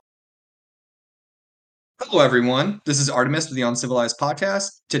Hello, everyone. This is Artxmis with the Uncivilized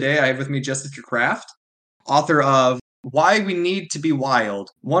Podcast. Today, I have with me Jessica Carew, author of Why We Need to Be Wild: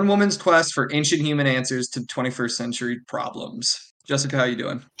 One Woman's Quest for Ancient Human Answers to 21st Century Problems. Jessica, how you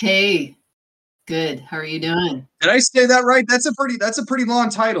doing? Hey, good. How are you doing? Did I say that right? That's a pretty long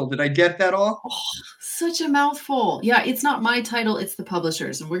title. Did I get that all? Oh, such a mouthful. Yeah, it's not my title, it's the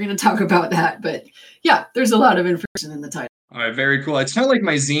publisher's, and we're going to talk about that. But yeah, there's a lot of information in the title. All right, very cool. It's kind of like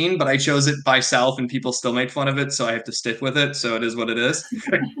my zine, but I chose it by self, and people still made fun of it, so I have to stick with it. So it is what it is.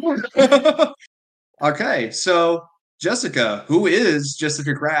 Okay, so Jessica, who is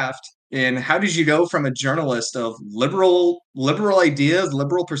Jessica Kraft, and how did you go from a journalist of liberal ideas,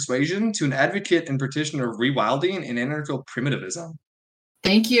 liberal persuasion, to an advocate and practitioner of rewilding and anarcho primitivism?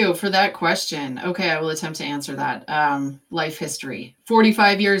 Thank you for that question. Okay, I will attempt to answer that. Life history,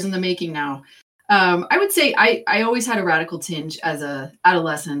 45 years in the making now. I would say I always had a radical tinge as a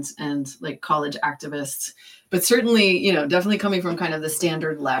adolescent and like college activist, but certainly, definitely coming from kind of the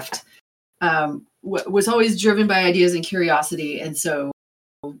standard left. Was always driven by ideas and curiosity. And so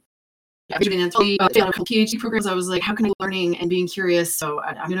PhD programs, I was like, how can I be learning and being curious? So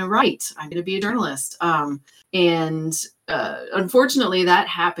I'm going to write. I'm going to be a journalist. Unfortunately, that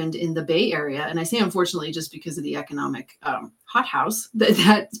happened in the Bay Area. And I say unfortunately just because of the economic hothouse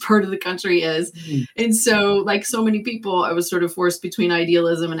that part of the country is. Mm-hmm. And so, like so many people, I was sort of forced between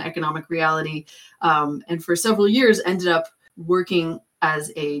idealism and economic reality. And for several years, ended up working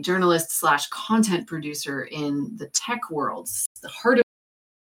as a journalist / content producer in the tech world, the heart of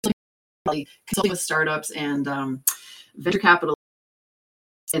consulting with startups and venture capital.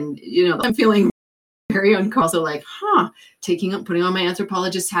 And, I'm feeling very uncomfortable, like, putting on my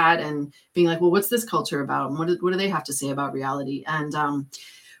anthropologist hat and being like, well, what's this culture about? And what do they have to say about reality? And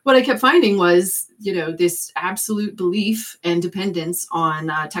what I kept finding was, this absolute belief and dependence on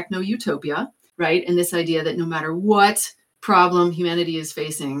techno-utopia, right? And this idea that no matter what problem humanity is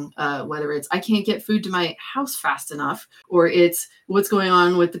facing, whether it's I can't get food to my house fast enough, or it's what's going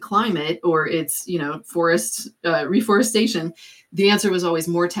on with the climate, or it's forest reforestation, the answer was always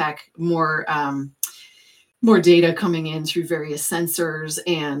more tech, more data coming in through various sensors,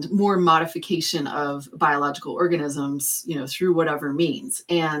 and more modification of biological organisms, through whatever means.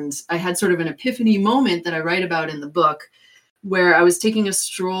 And I had sort of an epiphany moment that I write about in the book, where I was taking a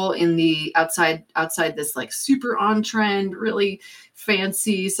stroll in the outside this like super on trend, really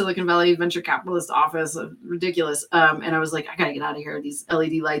fancy Silicon Valley venture capitalist office, ridiculous. And I was like, I gotta get out of here. These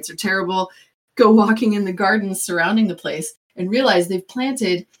LED lights are terrible. Go walking in the gardens surrounding the place and realize they've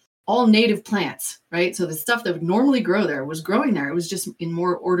planted all native plants, right? So the stuff that would normally grow there was growing there. It was just in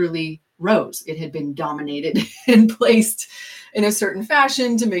more orderly rows. It had been dominated and placed in a certain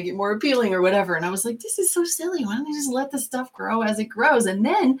fashion to make it more appealing or whatever. And I was like, this is so silly. Why don't they just let the stuff grow as it grows? And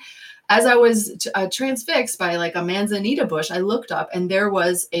then as I was transfixed by like a manzanita bush, I looked up and there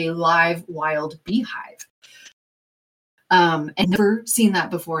was a live wild beehive. And never seen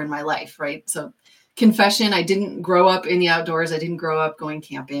that before in my life, right? So confession, I didn't grow up in the outdoors. I didn't grow up going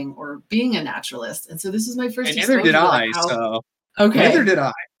camping or being a naturalist. And so this is my first exposure. Neither did I. Okay. Neither did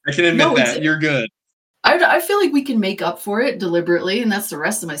I. I can admit that. You're good. I feel like we can make up for it deliberately, and that's the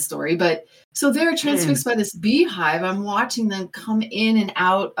rest of my story. But so they're transfixed by this beehive. I'm watching them come in and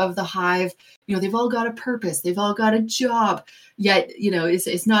out of the hive. They've all got a purpose. They've all got a job. Yet,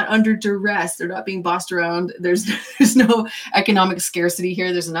 it's not under duress. They're not being bossed around. There's no economic scarcity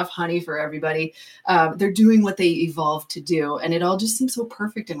here. There's enough honey for everybody. They're doing what they evolved to do. And it all just seems so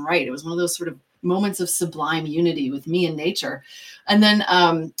perfect and right. It was one of those sort of moments of sublime unity with me and nature. And then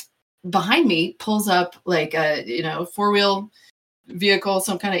behind me pulls up like a, 4-wheel vehicle,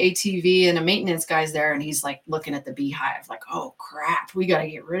 some kind of ATV, and a maintenance guy's there. And he's like looking at the beehive like, oh crap, we got to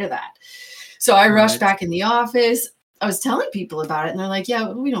get rid of that. So I rushed back in the office. I was telling people about it and they're like,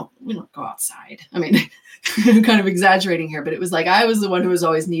 yeah, we don't go outside. I mean, I'm kind of exaggerating here, but it was like, I was the one who was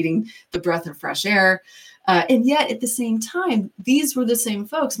always needing the breath of fresh air. And yet at the same time, these were the same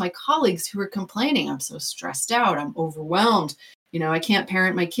folks, my colleagues, who were complaining, I'm so stressed out, I'm overwhelmed. I can't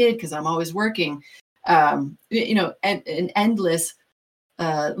parent my kid because I'm always working. An endless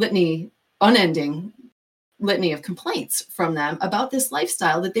unending litany of complaints from them about this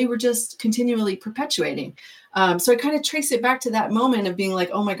lifestyle that they were just continually perpetuating. So I kind of trace it back to that moment of being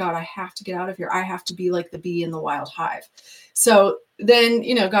like, oh my God, I have to get out of here. I have to be like the bee in the wild hive. So then,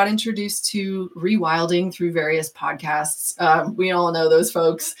 got introduced to rewilding through various podcasts. We all know those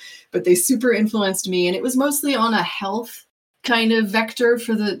folks, but they super influenced me. And it was mostly on a health kind of vector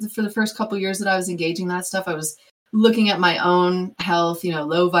for the first couple of years that I was engaging that stuff. I was looking at my own health,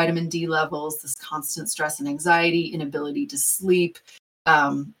 low vitamin D levels, this constant stress and anxiety, inability to sleep,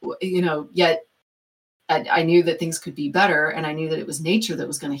 yet I knew that things could be better, and I knew that it was nature that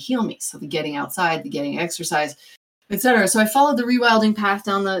was going to heal me. So the getting outside, the getting exercise, etc. So I followed the rewilding path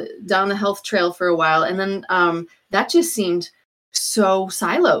down the health trail for a while, and then that just seemed so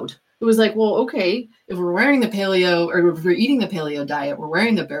siloed. It was like, well, okay, if we're wearing the paleo, or if we're eating the paleo diet, we're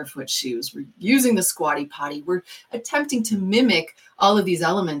wearing the barefoot shoes, we're using the squatty potty, we're attempting to mimic all of these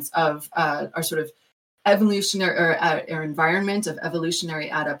elements of our sort of evolutionary or our environment of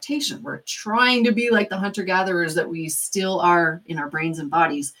evolutionary adaptation. We're trying to be like the hunter-gatherers that we still are in our brains and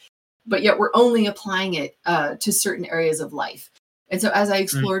bodies, but yet we're only applying it to certain areas of life. And so as I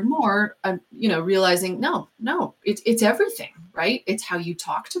explored more, I'm, realizing, no, it's everything, right? It's how you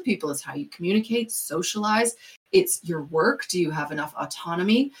talk to people. It's how you communicate, socialize. It's your work. Do you have enough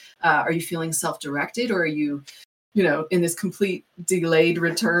autonomy? Are you feeling self-directed, or are you, in this complete delayed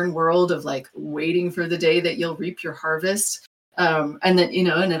return world of like waiting for the day that you'll reap your harvest? And then,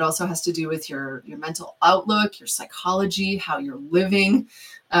 and it also has to do with your mental outlook, your psychology, how you're living.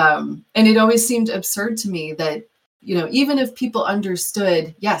 And it always seemed absurd to me that, even if people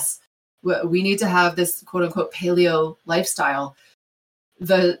understood, yes, we need to have this quote unquote paleo lifestyle,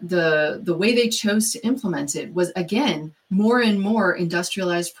 the way they chose to implement it was, again, more and more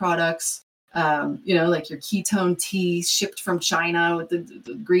industrialized products, like your ketone tea shipped from China with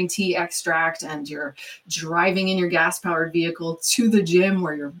the green tea extract, and you're driving in your gas powered vehicle to the gym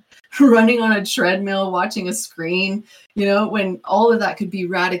where you're running on a treadmill, watching a screen, when all of that could be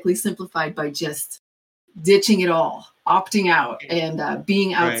radically simplified by just ditching it all, opting out, and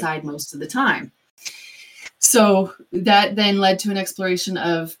being outside most of the time. So that then led to an exploration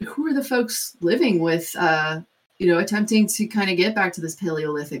of who are the folks living with, attempting to kind of get back to this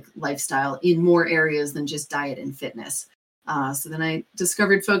Paleolithic lifestyle in more areas than just diet and fitness. So then I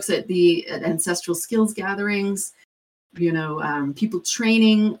discovered folks at ancestral skills gatherings, people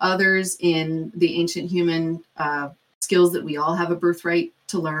training others in the ancient human skills that we all have a birthright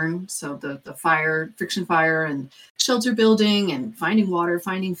to learn. So the friction fire, and shelter building, and finding water,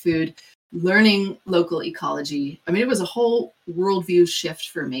 finding food, learning local ecology. I mean, it was a whole worldview shift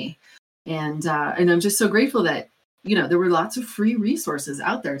for me. And I'm just so grateful that, there were lots of free resources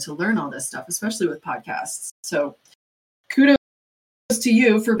out there to learn all this stuff, especially with podcasts. So kudos to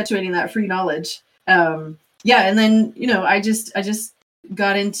you for perpetuating that free knowledge. And then, I just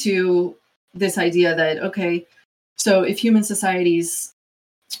got into this idea that, okay, so if human societies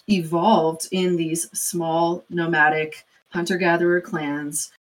evolved in these small nomadic hunter-gatherer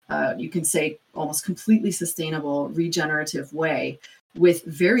clans, you can say almost completely sustainable, regenerative way, with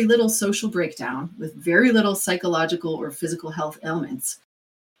very little social breakdown, with very little psychological or physical health ailments.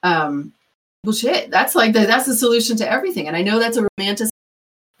 Bullshit. That's the solution to everything. And I know that's a romantic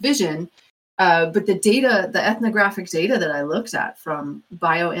vision, but the data, the ethnographic data that I looked at from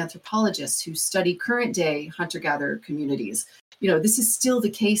bioanthropologists who study current day hunter-gatherer communities, this is still the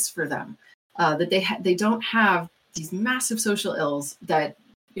case for them, that they don't have these massive social ills that,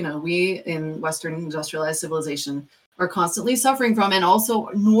 we in Western industrialized civilization are constantly suffering from, and also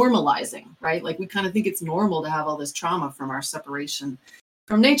normalizing, right? Like we kind of think it's normal to have all this trauma from our separation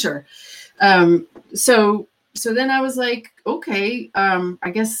from nature. So then I was like, okay,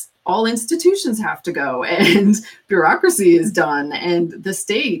 I guess all institutions have to go, and bureaucracy is done, and the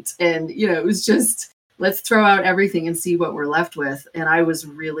state, and, it was just, let's throw out everything and see what we're left with. And I was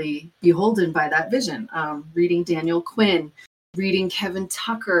really beholden by that vision. Reading Daniel Quinn, reading Kevin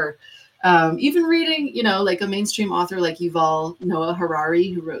Tucker, even reading, like a mainstream author like Yuval Noah Harari,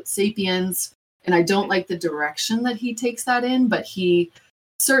 who wrote Sapiens. And I don't like the direction that he takes that in, but he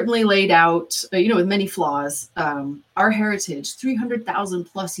certainly laid out, with many flaws, our heritage, 300,000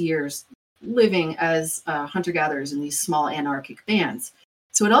 plus years living as hunter-gatherers in these small anarchic bands.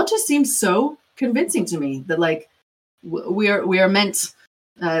 So it all just seems so convincing to me that, like, we are meant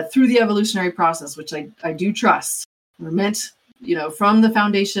through the evolutionary process, which I do trust. We're meant, from the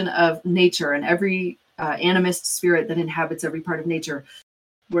foundation of nature and every animist spirit that inhabits every part of nature,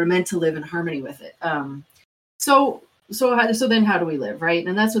 we're meant to live in harmony with it. So then how do we live, right?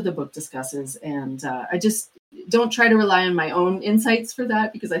 And that's what the book discusses. And I just don't try to rely on my own insights for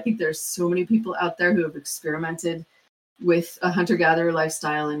that, because I think there's so many people out there who have experimented with a hunter-gatherer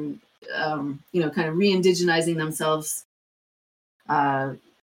lifestyle and, kind of re-indigenizing themselves.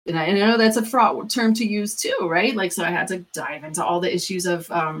 And I know that's a fraught term to use too, right? Like, so I had to dive into all the issues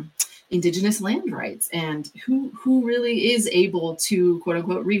of indigenous land rights and who really is able to, quote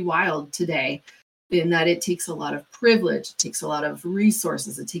unquote, rewild today, in that it takes a lot of privilege, it takes a lot of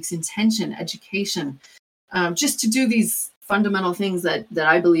resources, it takes intention, education, just to do these fundamental things that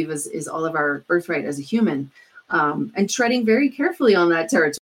I believe is all of our birthright as a human, and treading very carefully on that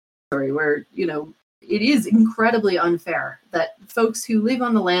territory where, it is incredibly unfair that folks who live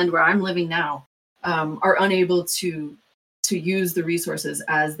on the land where I'm living now are unable to use the resources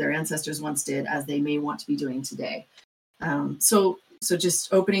as their ancestors once did, as they may want to be doing today. So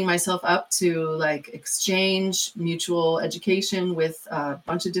just opening myself up to like exchange, mutual education with a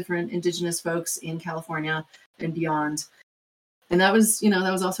bunch of different Indigenous folks in California and beyond. And that was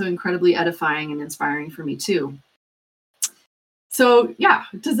also incredibly edifying and inspiring for me too. So yeah,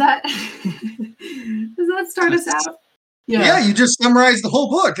 does that start us out? Yeah, you just summarized the whole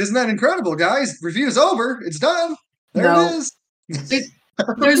book. Isn't that incredible, guys? Review's over. It's done. There it is.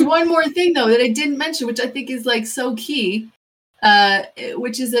 There's one more thing though that I didn't mention, which I think is like so key,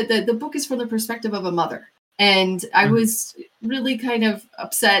 which is that the book is from the perspective of a mother. And I was really kind of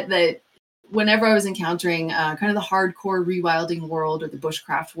upset that whenever I was encountering kind of the hardcore rewilding world or the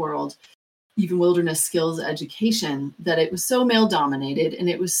bushcraft world, even wilderness skills education, that it was so male dominated and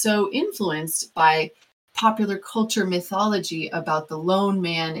it was so influenced by popular culture mythology about the lone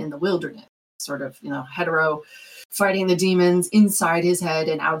man in the wilderness, sort of, hetero fighting the demons inside his head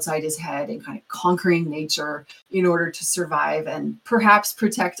and outside his head and kind of conquering nature in order to survive and perhaps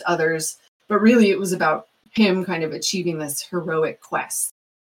protect others. But really it was about him kind of achieving this heroic quest.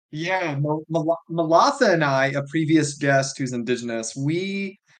 Yeah, Malatha and I, a previous guest who's Indigenous,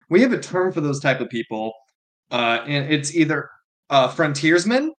 we have a term for those type of people, and it's either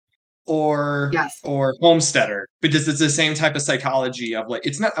frontiersman or homesteader, because it's the same type of psychology of like,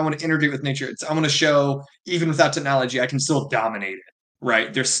 it's not I want to integrate with nature, it's I want to show even without technology I can still dominate it,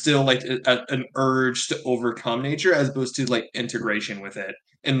 right? There's still like an urge to overcome nature as opposed to like integration with it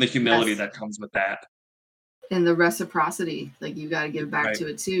and the humility that comes with that. And the reciprocity, like you got to give back to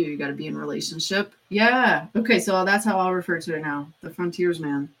it too. You got to be in relationship. Yeah. Okay. So that's how I'll refer to it now. The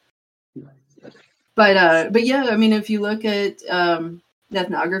frontiersman. But yeah, I mean, if you look at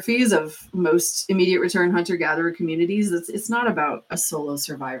ethnographies of most immediate return hunter-gatherer communities, it's not about a solo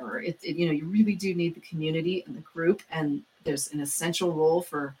survivor. You really do need the community and the group, and there's an essential role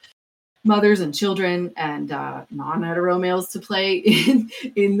for mothers and children and non-hetero males to play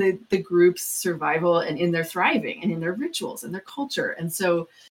in the group's survival and in their thriving and in their rituals and their culture. And so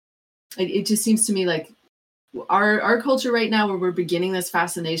it just seems to me like our culture right now, where we're beginning this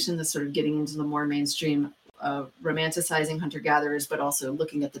fascination, this sort of getting into the more mainstream romanticizing hunter-gatherers, but also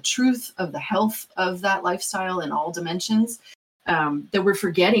looking at the truth of the health of that lifestyle in all dimensions, that we're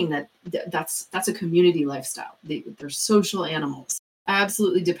forgetting that that's a community lifestyle. They're social animals,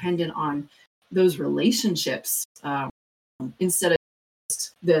 absolutely dependent on those relationships, instead of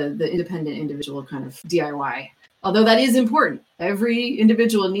just the independent individual kind of DIY. Although that is important. Every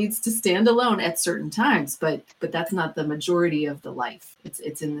individual needs to stand alone at certain times, but that's not the majority of the life.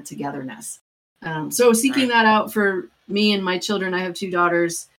 It's in the togetherness. So seeking that out for me and my children, I have 2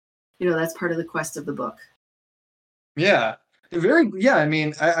 daughters, that's part of the quest of the book. Yeah. I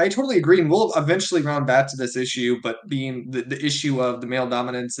mean, I totally agree. And we'll eventually round back to this issue, but being the issue of the male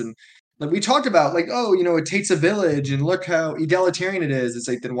dominance, and like we talked about, like, it takes a village and look how egalitarian it is. It's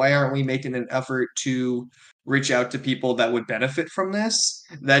like, then why aren't we making an effort to reach out to people that would benefit from this?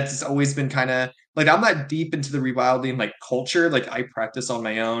 That's always been kind of like, I'm not deep into the rewilding like culture. Like I practice on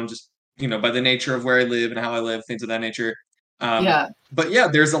my own, just, by the nature of where I live and how I live, things of that nature. But yeah,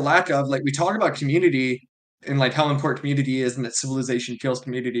 there's a lack of, like, we talk about community and like how important community is and that civilization kills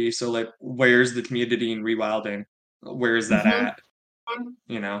community. So like, where's the community in rewilding? Where is that at?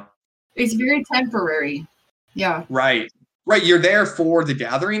 It's very temporary. Yeah. Right. You're there for the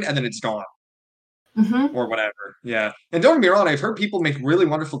gathering and then it's gone. Or whatever. Yeah. And don't get me wrong, I've heard people make really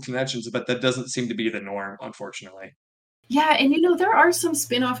wonderful connections, but that doesn't seem to be the norm, unfortunately. Yeah, and there are some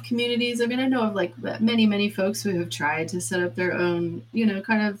spin-off communities. I mean, I know of like many, many folks who have tried to set up their own,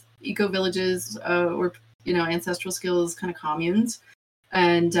 kind of eco villages or ancestral skills kind of communes,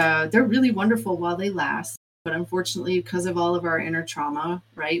 and they're really wonderful while they last. But unfortunately, because of all of our inner trauma,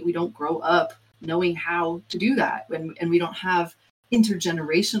 right, we don't grow up knowing how to do that, and we don't have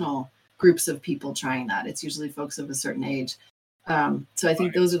intergenerational groups of people trying that. It's usually folks of a certain age. So I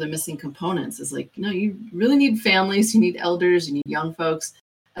think those are the missing components. Is like, you really need families, you need elders, you need young folks.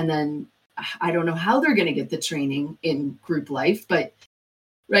 And then I don't know how they're going to get the training in group life, but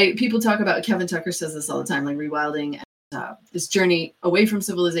right. People talk about, Kevin Tucker says this all the time, like rewilding, this journey away from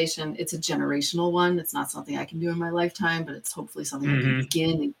civilization. It's a generational one. It's not something I can do in my lifetime, but it's hopefully something I can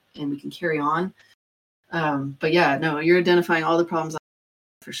begin and we can carry on. But yeah, no, you're identifying all the problems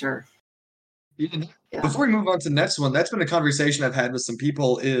for sure. Yeah. Before we move on to the next one, that's been a conversation I've had with some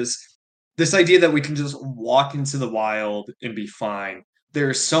people, is this idea that we can just walk into the wild and be fine.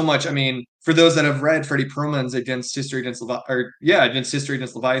 There's so much, I mean, for those that have read Freddie Perlman's Against History Against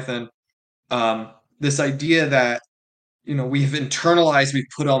Leviathan, this idea that, we've internalized, we've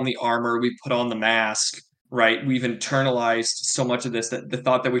put on the armor, we put on the mask, right? We've internalized so much of this that the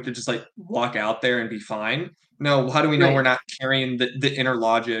thought that we could just like walk out there and be fine. No, how do we know we're Right. not carrying the inner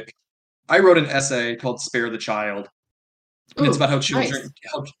logic? I wrote an essay called "Spare the Child," and it's Oh, about how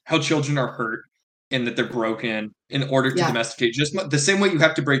nice. children are hurt and that they're broken in order to Yeah. domesticate. Just the same way you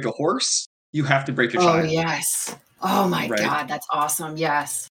have to break a horse, you have to break a Oh, child, yes. Oh my right? God, that's awesome.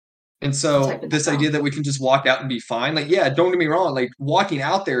 Yes. And I'm so typing that this down. idea that we can just walk out and be fine, like, yeah, don't get me wrong, like walking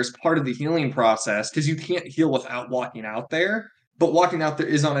out there is part of the healing process because you can't heal without walking out there. But walking out there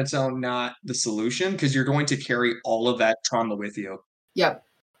is on its own not the solution because you're going to carry all of that trauma with you. Yep.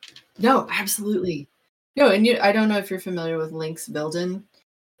 No, absolutely. No, and I don't know if you're familiar with Lynx Bilden.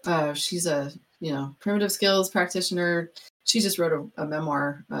 She's a, primitive skills practitioner. She just wrote a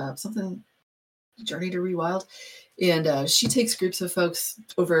memoir, something Journey to Rewild. And she takes groups of folks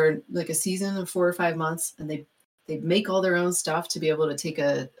over like a season of 4 or 5 months, and they make all their own stuff to be able to take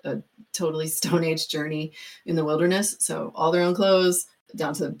a totally Stone Age journey in the wilderness. So all their own clothes,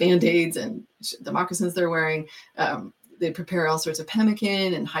 down to Band-Aids and the moccasins they're wearing. They prepare all sorts of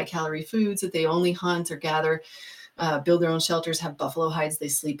pemmican and high-calorie foods that they only hunt or gather, build their own shelters, have buffalo hides they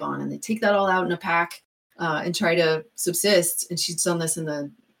sleep on, and they take that all out in a pack and try to subsist. And she's done this in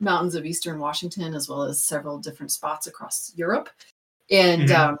the mountains of eastern Washington, as well as several different spots across Europe. And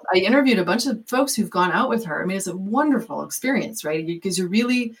Mhm. I interviewed a bunch of folks who've gone out with her. I mean, it's a wonderful experience, right? Because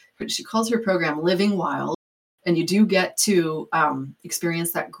she calls her program Living Wild, and you do get to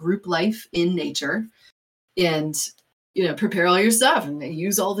experience that group life in nature and, prepare all your stuff and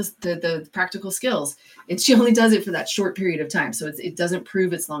use all the practical skills. And she only does it for that short period of time. So it doesn't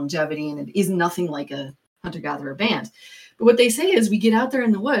prove its longevity, and it is nothing like a hunter-gatherer band. But what they say is we get out there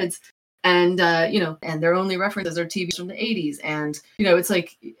in the woods and, and their only references are TVs from the 80s. And, it's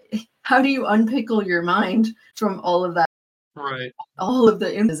like, how do you unpickle your mind from all of that? Right. All of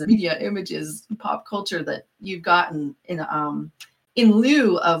the media images, pop culture that you've gotten in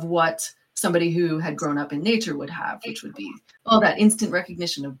lieu of what somebody who had grown up in nature would have, which would be all that instant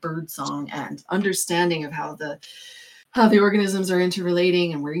recognition of bird song and understanding of how the organisms are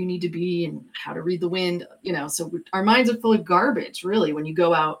interrelating and where you need to be and how to read the wind. So our minds are full of garbage, really, when you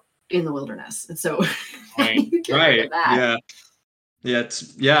go out in the wilderness. And so Right. you get rid Right. of that.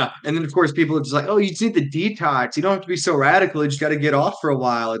 Yeah. And then of course people are just like, oh, you just need the detox. You don't have to be so radical. You just got to get off for a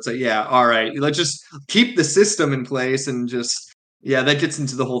while. It's like, yeah, all right. Let's just keep the system in place and just, yeah, that gets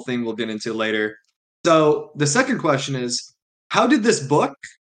into the whole thing we'll get into later. So the second question is, how did this book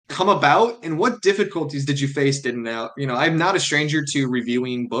come about and what difficulties did you face getting out? I'm not a stranger to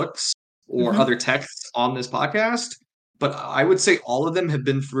reviewing books or Mhm. other texts on this podcast, but I would say all of them have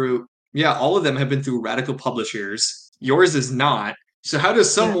been through, yeah, all of them have been through radical publishers. Yours is not. So how does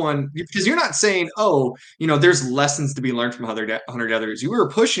Yeah. someone, because you're not saying, oh, there's lessons to be learned from hunter-gatherers. You were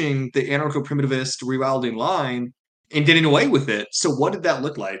pushing the anarcho-primitivist rewilding line and getting away with it. So what did that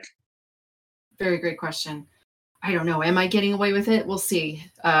look like? Very great question. I don't know. Am I getting away with it? We'll see.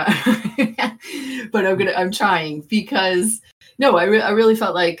 But I'm trying because no, I really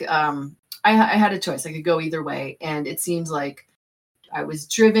felt like I had a choice. I could go either way. And it seems like I was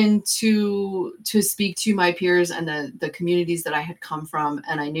driven to speak to my peers and the communities that I had come from.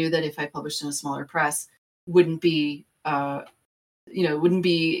 And I knew that if I published in a smaller press, wouldn't be, wouldn't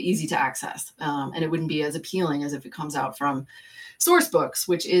be easy to access. And it wouldn't be as appealing as if it comes out from Source Books,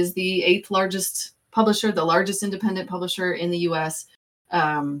 which is the 8th largest publisher, the largest independent publisher in the US,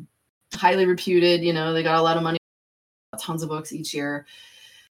 highly reputed, they got a lot of money, tons of books each year.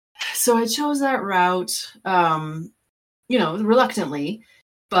 So I chose that route, reluctantly,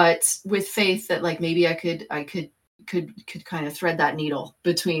 but with faith that like maybe I could kind of thread that needle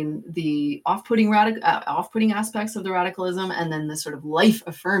between the off-putting aspects of the radicalism and then the sort of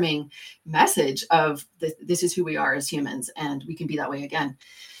life-affirming message of this is who we are as humans and we can be that way again.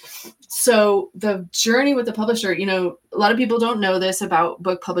 So the journey with the publisher, a lot of people don't know this about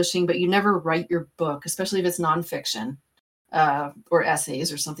book publishing, but you never write your book, especially if it's nonfiction or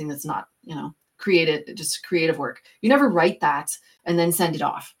essays or something that's not, just creative work. You never write that and then send it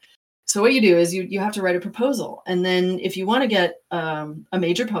off. So what you do is you have to write a proposal. And then if you want to get a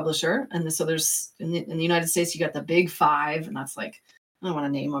major publisher, and so there's in the United States, you got the big 5, and that's like, I don't want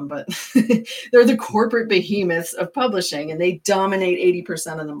to name them, but they're the corporate behemoths of publishing, and they dominate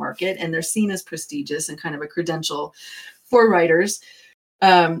 80% of the market, and they're seen as prestigious and kind of a credential for writers.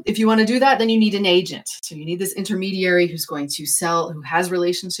 If you want to do that, then you need an agent. So you need this intermediary who's going to sell, who has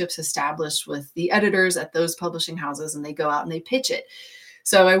relationships established with the editors at those publishing houses, and they go out and they pitch it.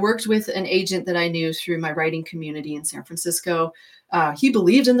 So I worked with an agent that I knew through my writing community in San Francisco. he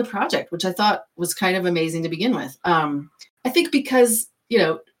believed in the project, which I thought was kind of amazing to begin with. I think because,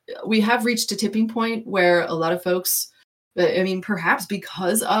 we have reached a tipping point where a lot of folks, perhaps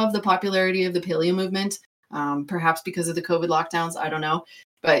because of the popularity of the paleo movement, perhaps because of the COVID lockdowns, I don't know,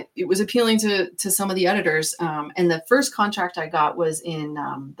 but it was appealing to some of the editors. And the first contract I got was in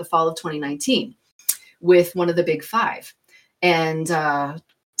the fall of 2019 with one of the big five. And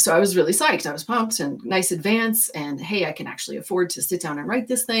so I was really psyched. I was pumped and nice advance. And hey, I can actually afford to sit down and write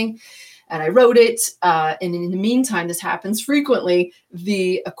this thing. And I wrote it. And in the meantime, this happens frequently.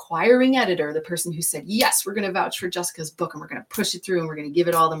 The acquiring editor, the person who said, yes, we're going to vouch for Jessica's book and we're going to push it through and we're going to give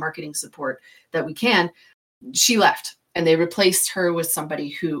it all the marketing support that we can, she left. And they replaced her with somebody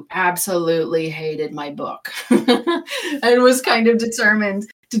who absolutely hated my book and was kind of determined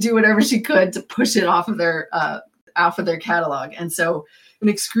to do whatever she could to push it off of their catalog. And so an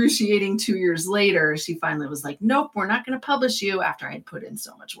excruciating 2 years later, she finally was like, nope, we're not going to publish you, after I had put in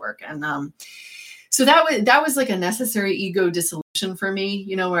so much work. And so that was like a necessary ego dissolution for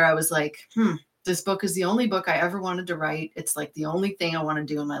me, where I was like, this book is the only book I ever wanted to write. It's like the only thing I want to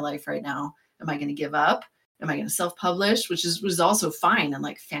do in my life right now. Am I going to give up? Am I going to self-publish? Which was also fine and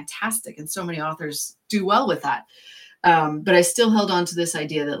like fantastic. And so many authors do well with that. But I still held on to this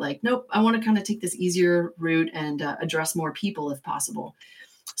idea that like, nope, I want to kind of take this easier route and address more people if possible.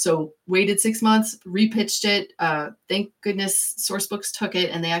 So waited 6 months, repitched it. Thank goodness Sourcebooks took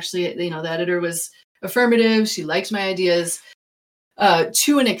it. And they actually, the editor was affirmative. She liked my ideas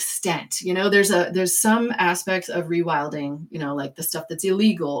to an extent. There's some aspects of rewilding, like the stuff that's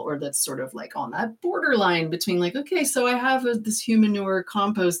illegal or that's sort of like on that borderline between like, okay, so I have this human manure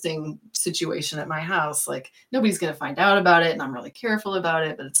composting situation at my house. Like nobody's going to find out about it. And I'm really careful about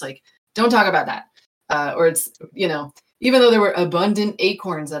it, but it's like, don't talk about that. Or it's, even though there were abundant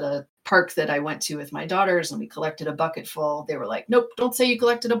acorns at a park that I went to with my daughters and we collected a bucket full, they were like, nope, don't say you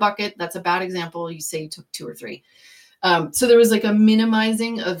collected a bucket. That's a bad example. You say you took 2 or 3. So there was like a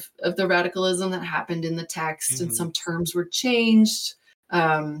minimizing of the radicalism that happened in the text, and some terms were changed,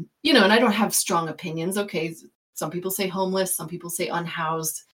 and I don't have strong opinions. Okay. Some people say homeless, some people say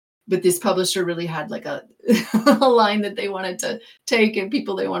unhoused, but this publisher really had like a line that they wanted to take and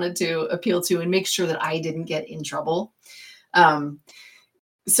people they wanted to appeal to and make sure that I didn't get in trouble.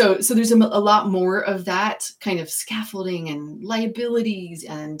 So there's a lot more of that kind of scaffolding and liabilities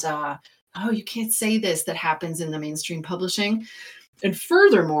and, oh, you can't say this, that happens in the mainstream publishing. And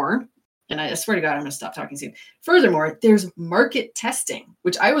furthermore, and I swear to God, I'm going to stop talking soon. Furthermore, there's market testing,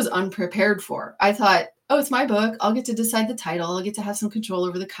 which I was unprepared for. I thought, oh, it's my book. I'll get to decide the title. I'll get to have some control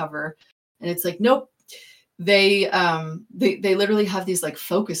over the cover. And it's like, nope. They literally have these like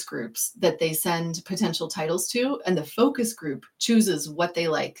focus groups that they send potential titles to. And the focus group chooses what they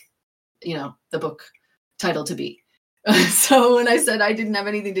like, the book title to be. So when I said I didn't have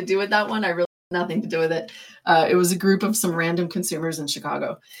anything to do with that one, I really had nothing to do with it. It was a group of some random consumers in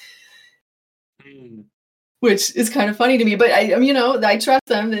Chicago, which is kind of funny to me. But I trust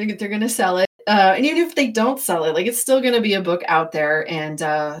them. They're going to sell it. And even if they don't sell it, like it's still going to be a book out there. And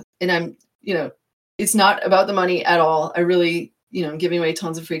I'm, it's not about the money at all. I really, giving away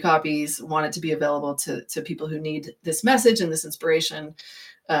tons of free copies, want it to be available to people who need this message and this inspiration.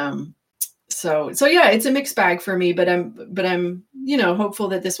 So yeah, it's a mixed bag for me, but I'm, hopeful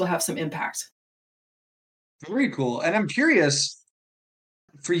that this will have some impact. Very cool. And I'm curious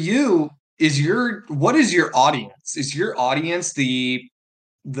for you, what is your audience? Is your audience the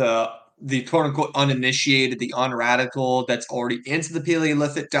quote unquote uninitiated, the unradical that's already into the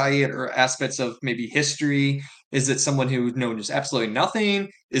Paleolithic diet or aspects of maybe history? Is it someone who knows absolutely nothing?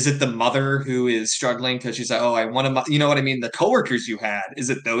 Is it the mother who is struggling because she's like, oh, I want to, you know what I mean? The coworkers you had, is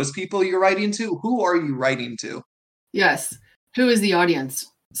it those people you're writing to? Who are you writing to? Yes. Who is the audience?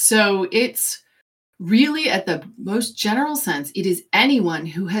 So it's really, at the most general sense, it is anyone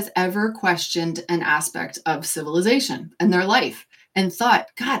who has ever questioned an aspect of civilization and their life and thought,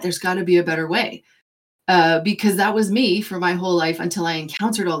 God, there's got to be a better way. Because that was me for my whole life until I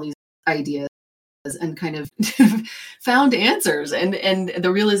encountered all these ideas and kind of found answers and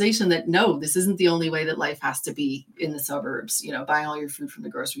the realization that, no, this isn't the only way that life has to be in the suburbs, buying all your food from the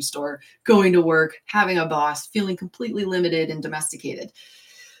grocery store, going to work, having a boss, feeling completely limited and domesticated.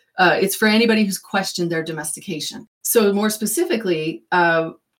 It's for anybody who's questioned their domestication. So more specifically,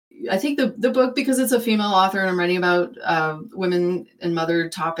 I think the book, because it's a female author and I'm writing about women and mother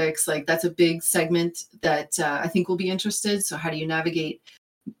topics, like that's a big segment that I think will be interested. So how do you navigate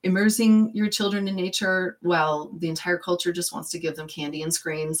immersing your children in nature while the entire culture just wants to give them candy and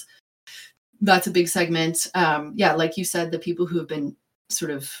screens? That's a big segment. Like you said, the people who have been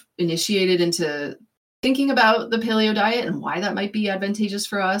sort of initiated into thinking about the paleo diet and why that might be advantageous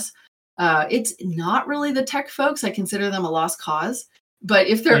for us. It's not really the tech folks. I consider them a lost cause. But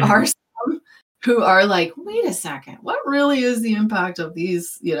if there are some who are like, wait a second, what really is the impact of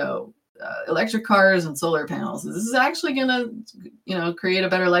these, electric cars and solar panels? Is this actually going to, create a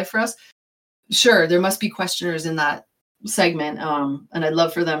better life for us? Sure, there must be questioners in that segment. And I'd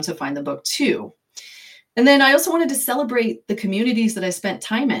love for them to find the book too. And then I also wanted to celebrate the communities that I spent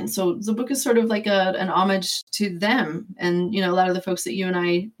time in. So the book is sort of like an homage to them. And, a lot of the folks that you and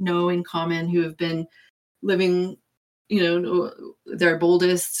I know in common who have been living, their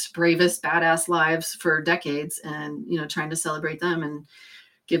boldest, bravest, badass lives for decades and, trying to celebrate them and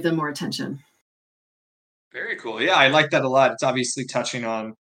give them more attention. Very cool. Yeah, I like that a lot. It's obviously touching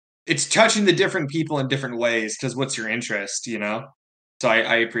the different people in different ways because what's your interest, So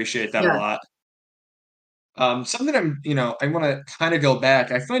I appreciate that a lot. Something I want to kind of go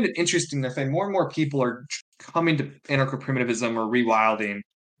back. I find it interesting that more and more people are coming to anarcho-primitivism or rewilding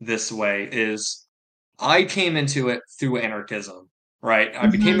this way. Is I came into it through anarchism, right? I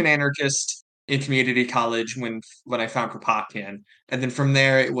became an anarchist in community college when I found Kropotkin, and then from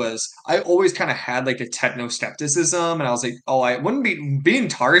there I always kind of had like a techno skepticism, and I was like, oh, I wouldn't being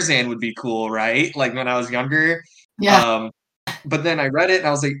Tarzan would be cool, right? Like when I was younger, yeah. But then I read it and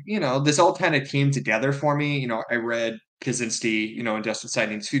I was like, this all kind of came together for me. I read Kaczynski, Industrial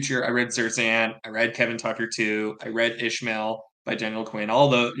Society Future. I read Zerzan. I read Kevin Tucker too. I read Ishmael by Daniel Quinn. All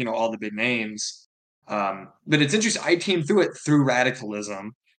the big names. But it's interesting. I came through it through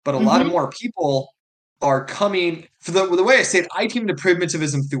radicalism, but a lot of more people are coming for the way I say it. I came to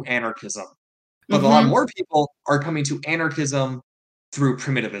primitivism through anarchism, but a lot more people are coming to anarchism through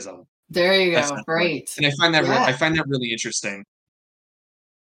primitivism. There you go. Right. And I find that really interesting.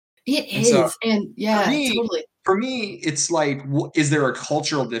 It is. And yeah, totally. For me, it's like, is there a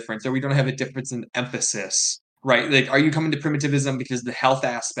cultural difference or we don't have a difference in emphasis, right? Like, are you coming to primitivism because of the health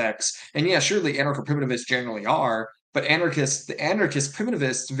aspects? And yeah, surely anarcho-primitivists generally are, but the anarchist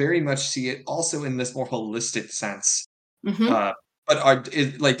primitivists very much see it also in this more holistic sense. But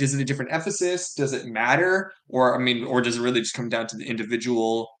is it a different emphasis? Does it matter? Or does it really just come down to the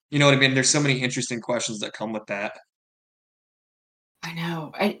individual? You know what I mean? There's so many interesting questions that come with that. I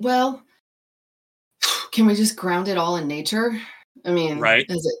know. Well, can we just ground it all in nature? I mean, right?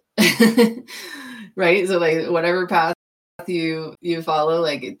 Is it right? So like whatever path you follow,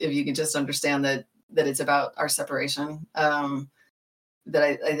 like if you can just understand that it's about our separation,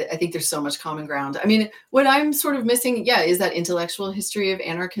 that I think there's so much common ground. I mean, what I'm sort of missing, is that intellectual history of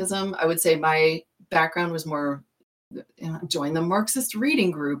anarchism. I would say my background was more, joined the Marxist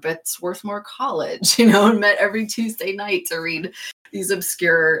reading group at Swarthmore College, and met every Tuesday night to read these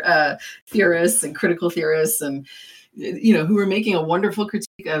obscure theorists and critical theorists and, who were making a wonderful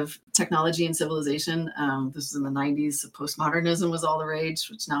critique of technology and civilization. This was in the 90s. So postmodernism was all the rage,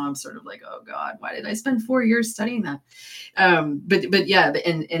 which now I'm sort of like, oh God, why did I spend 4 years studying that? But yeah,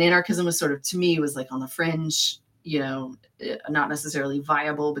 and anarchism was sort of, to me, was like on the fringe, not necessarily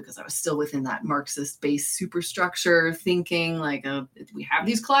viable because I was still within that Marxist-based superstructure thinking like, we have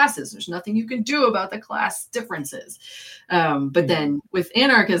these classes, there's nothing you can do about the class differences. But then with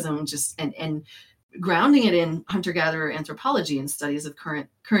anarchism, just and grounding it in hunter-gatherer anthropology and studies of current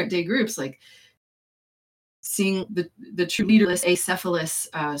day groups, like seeing the true leaderless, acephalous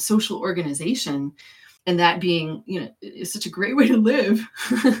social organization, and that being, is such a great way to live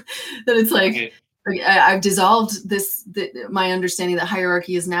that it's like, I've dissolved my understanding that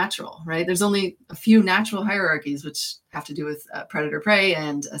hierarchy is natural, right? There's only a few natural hierarchies, which have to do with predator-prey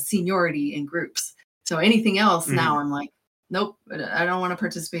and seniority in groups. So anything else now I'm like, nope, I don't want to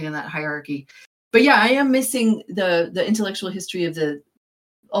participate in that hierarchy. But yeah, I am missing the intellectual history of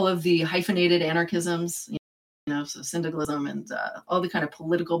all of the hyphenated anarchisms, so syndicalism and all the kind of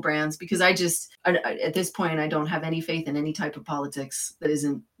political brands, because I at this point, I don't have any faith in any type of politics that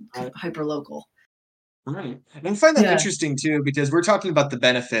isn't hyper-local. Right. And I find that interesting too, because we're talking about the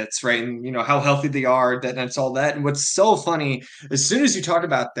benefits, right? And how healthy they are, that's all that. And what's so funny, as soon as you talk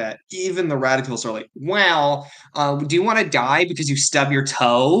about that, even the radicals are like, well, do you want to die because you stub your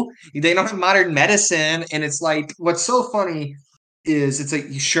toe? They don't have modern medicine. And it's like, what's so funny is it's like,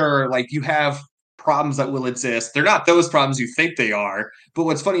 sure, like you have problems that will exist. They're not those problems you think they are. But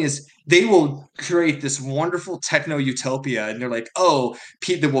what's funny is they will create this wonderful techno utopia, and they're like, oh,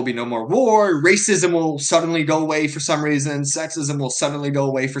 there will be no more war. Racism will suddenly go away for some reason. Sexism will suddenly go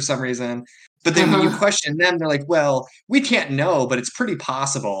away for some reason. But then when you question them, they're like, well, we can't know, but it's pretty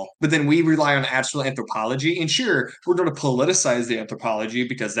possible. But then we rely on actual anthropology. And sure, we're going to politicize the anthropology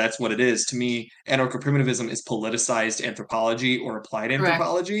because that's what it is. To me, anarcho-primitivism is politicized anthropology or applied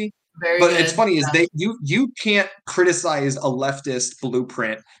anthropology. Very But it's good. funny is you can't criticize a leftist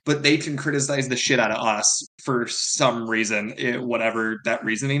blueprint, but they can criticize the shit out of us for some reason, whatever that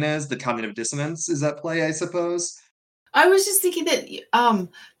reasoning is. The cognitive dissonance is at play, I suppose. I was just thinking that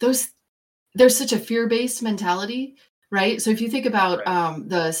there's such a fear-based mentality, right? So if you think about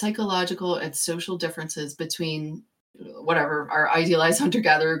the psychological and social differences between whatever our idealized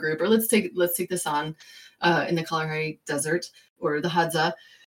hunter-gatherer group, or let's take this on in the Kalahari Desert or the Hadza,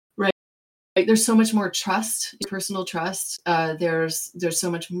 right? Like there's so much more trust, personal trust. There's so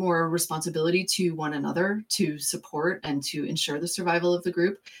much more responsibility to one another to support and to ensure the survival of the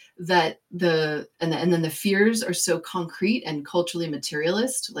group. That and then the fears are so concrete and culturally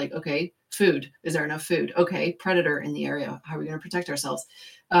materialist. Like, okay, food. Is there enough food? Okay, predator in the area. How are we going to protect ourselves?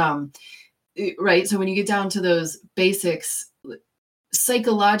 Right. So when you get down to those basics,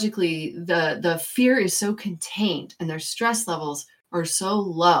 psychologically, the fear is so contained and their stress levels are so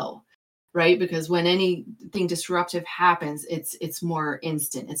low, right? Because when anything disruptive happens, it's more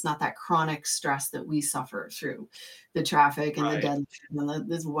instant. It's not that chronic stress that we suffer through the traffic and the deadline and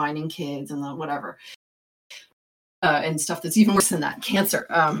the whining kids and the whatever. And stuff that's even worse than that, cancer,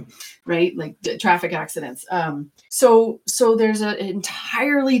 right? Like traffic accidents. So there's an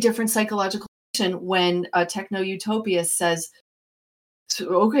entirely different psychological condition when a techno-utopia says,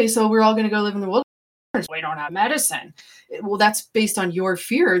 okay, so we're all going to go live in the wilderness. We don't have medicine. Well, that's based on your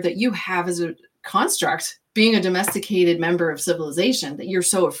fear that you have as a construct, being a domesticated member of civilization, that you're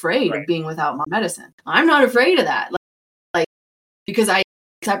so afraid of being without medicine. I'm not afraid of that. Like because I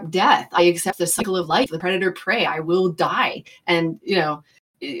accept death. I accept the cycle of life, the predator prey. I will die. And,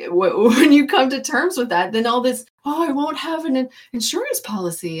 when you come to terms with that, then all this, I won't have an insurance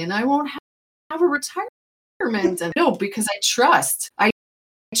policy and I won't have a retirement. And no, because I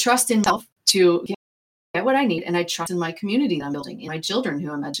trust in self to get what I need. And I trust in my community that I'm building, in my children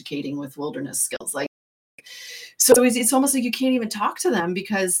who I'm educating with wilderness skills. So it's almost like you can't even talk to them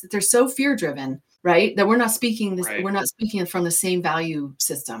because they're so fear driven, right? That we're not speaking we're not speaking from the same value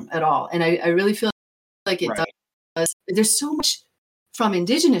system at all. And I really feel like it does. There's so much from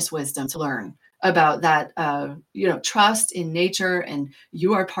indigenous wisdom to learn about that, trust in nature, and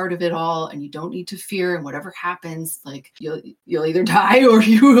you are part of it all, and you don't need to fear. And whatever happens, like you'll either die or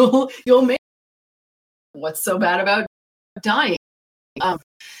you'll make. What's so bad about dying?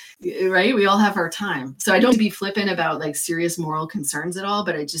 Right? We all have our time. So I don't be flippant about like serious moral concerns at all,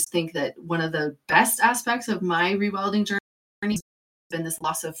 but I just think that one of the best aspects of my rewilding journey has been this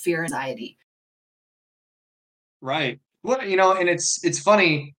loss of fear and anxiety. Right. Well, and it's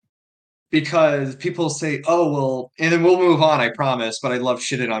funny because people say, oh, well, and then we'll move on, I promise, but I love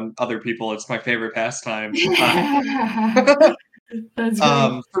shitting on other people. It's my favorite pastime. That's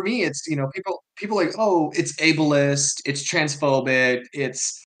great. For me, it's, people like, oh, it's ableist, it's transphobic,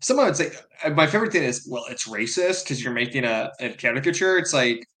 it's someone would say, my favorite thing is, well, it's racist because you're making a caricature. It's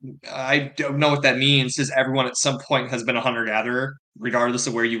like, I don't know what that means, because everyone at some point has been a hunter-gatherer, regardless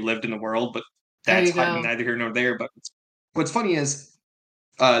of where you lived in the world, but that's neither here nor there. But what's funny is,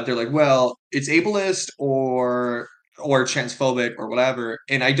 they're like, well, it's ableist or transphobic or whatever.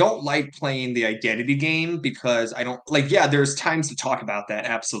 And I don't like playing the identity game because I don't there's times to talk about that.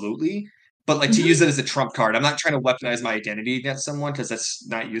 Absolutely. But to use it as a trump card, I'm not trying to weaponize my identity against someone because that's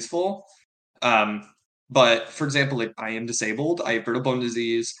not useful. But for example, I am disabled, I have brittle bone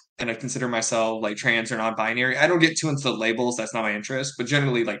disease, and I consider myself trans or non-binary. I don't get too into the labels. That's not my interest, but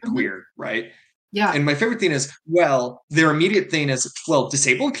generally queer, right? Yeah. And my favorite thing is, well, their immediate thing is, well,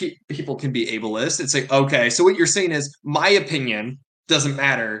 disabled people can be ableist. It's like, okay, so what you're saying is my opinion doesn't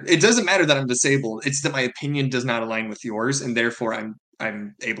matter. It doesn't matter that I'm disabled. It's that my opinion does not align with yours, and therefore I'm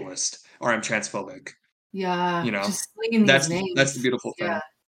ableist or I'm transphobic. Yeah. Just that's the beautiful thing. Yeah.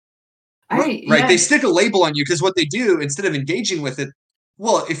 Right. They stick a label on you because what they do, instead of engaging with it,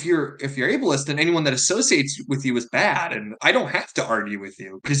 well, if you're ableist, then anyone that associates with you is bad, and I don't have to argue with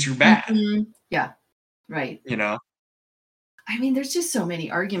you because you're bad. Mm-hmm. Yeah, right. I mean, there's just so many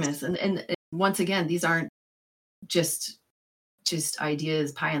arguments, and once again, these aren't just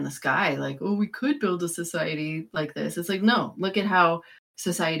ideas pie in the sky. Like, oh, we could build a society like this. It's like, no, look at how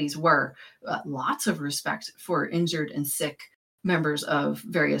societies were. Lots of respect for injured and sick members of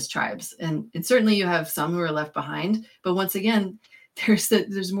various tribes, and certainly you have some who are left behind. But once again,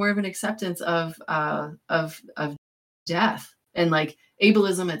 there's more of an acceptance of death, and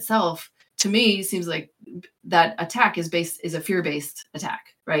ableism itself to me seems like that attack is a fear-based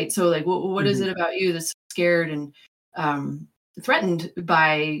attack, right? So what is it about you that's scared and threatened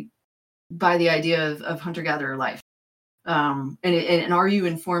by the idea of hunter-gatherer life? And are you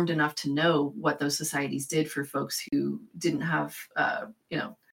informed enough to know what those societies did for folks who didn't have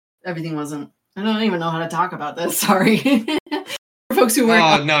everything wasn't. I don't even know how to talk about this. Sorry, for folks who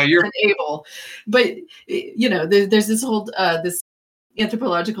weren't able. But there's this whole this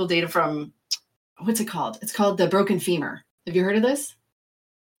anthropological data from, what's it called? It's called the broken femur. Have you heard of this?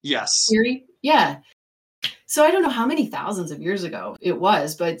 Yes. Theory? Yeah. So I don't know how many thousands of years ago it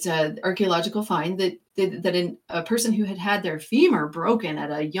was, but archaeological find that a person who had their femur broken at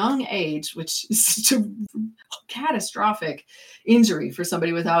a young age, which is a catastrophic injury for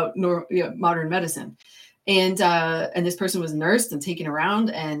somebody without modern medicine, and this person was nursed and taken around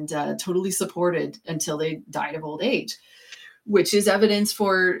and totally supported until they died of old age, which is evidence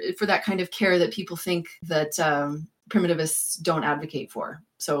for that kind of care that people think that primitivists don't advocate for.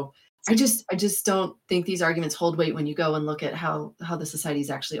 So I just don't think these arguments hold weight when you go and look at how the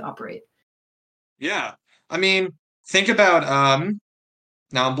societies actually operate. Yeah. I mean, think about,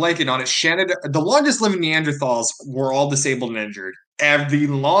 now I'm blanking on it. The longest living Neanderthals were all disabled and injured. The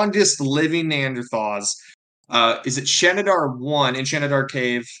longest living Neanderthals, is it Shenandoah 1 in Shenandoah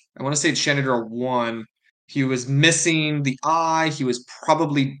Cave? I want to say it's Shenandoah 1. He was missing the eye. He was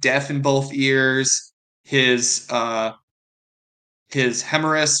probably deaf in both ears. His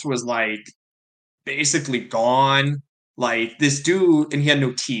humerus was like basically gone. Like this dude, and he had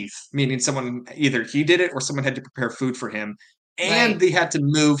no teeth, meaning someone, either he did it or someone had to prepare food for him, and they had to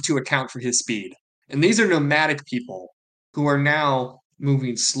move to account for his speed. And these are nomadic people who are now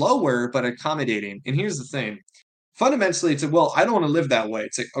moving slower but accommodating. And here's the thing: fundamentally, it's like, well, I don't want to live that way.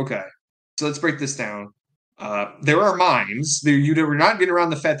 It's like, okay, so let's break this down. There are mines. We're not getting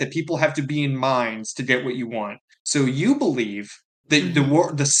around the fact that people have to be in mines to get what you want. So you believe that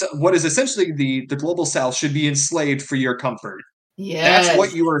what is essentially the global south should be enslaved for your comfort. Yes. That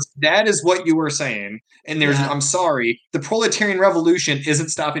is what you were saying. And I'm sorry, the proletarian revolution isn't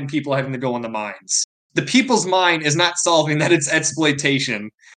stopping people having to go in the mines. The people's mind is not solving that it's exploitation,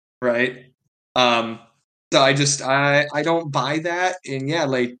 right? So I don't buy that. And yeah,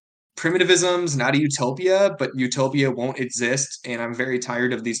 like, primitivism's not a utopia, but utopia won't exist. And I'm very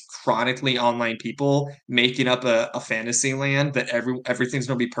tired of these chronically online people making up a fantasy land that everything's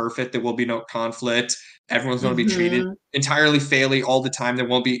going to be perfect. There will be no conflict. Everyone's going to be treated entirely fairly all the time. There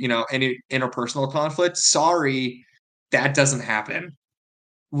won't be, any interpersonal conflict. Sorry, that doesn't happen.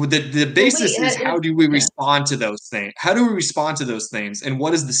 The basis is, how do we respond to those things? How do we respond to those things? And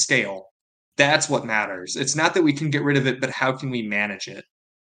what is the scale? That's what matters. It's not that we can get rid of it, but how can we manage it?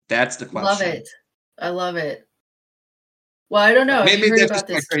 That's the question. Love it. I love it. Well, I don't know. Maybe you heard that's about just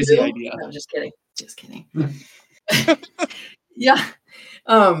this my crazy Q? idea. No, just kidding. Just kidding. Yeah.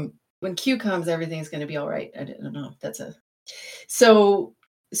 When Q comes, everything's going to be all right. I don't know. So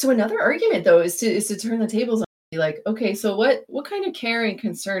another argument, though, is to turn the tables on. Be like, okay, so what kind of care and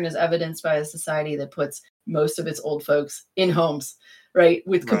concern is evidenced by a society that puts most of its old folks in homes, right,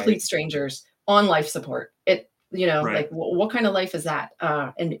 with complete strangers on life support? Like, what kind of life is that?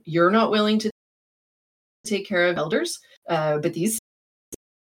 And you're not willing to take care of elders, but these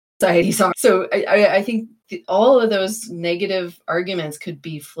societies are. So I think all of those negative arguments could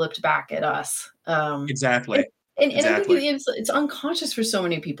be flipped back at us. Exactly. And I think it's unconscious for so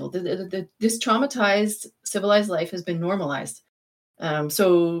many people. This traumatized civilized life has been normalized.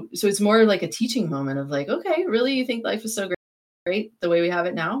 So it's more like a teaching moment of like, okay, really, you think life is so great the way we have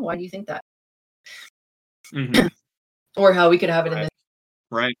it now? Why do you think that? Mm-hmm. Or how we could have it in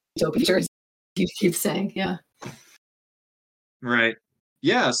the utopia, you keep saying, yeah. Right.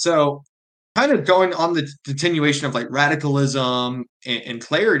 Yeah. So kind of going on the continuation of like radicalism and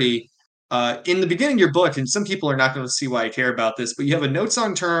clarity, in the beginning of your book, and some people are not going to see why I care about this, but you have a notes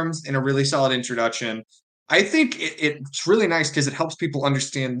on terms and a really solid introduction. I think it's really nice because it helps people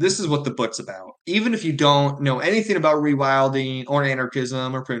understand this is what the book's about. Even if you don't know anything about rewilding or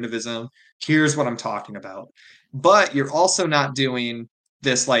anarchism or primitivism, here's what I'm talking about. But you're also not doing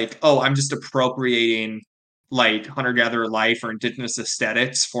this like, oh, I'm just appropriating like hunter-gatherer life or indigenous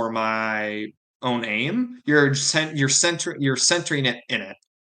aesthetics for my own aim. You're centering it in it.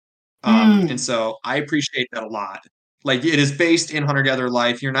 And so I appreciate that a lot. Like, it is based in hunter-gatherer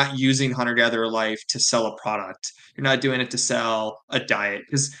life. You're not using hunter-gatherer life to sell a product. You're not doing it to sell a diet.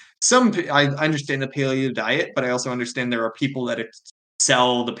 Because I understand the paleo diet, but I also understand there are people that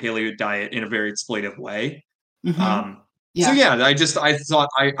sell the paleo diet in a very exploitative way. Mm-hmm. So yeah, I thought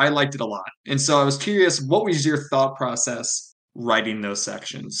I liked it a lot. And so I was curious, what was your thought process writing those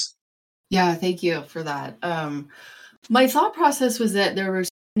sections? Yeah, thank you for that. My thought process was that there were so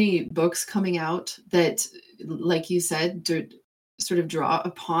many books coming out that, like you said, sort of draw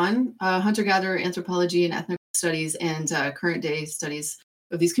upon hunter-gatherer anthropology and ethnic studies and current day studies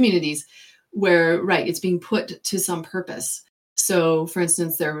of these communities where, it's being put to some purpose. So, for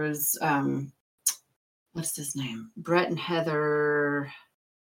instance, there was what's his name? Brett and Heather.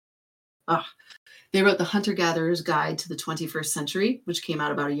 They wrote the Hunter-Gatherer's Guide to the 21st Century, which came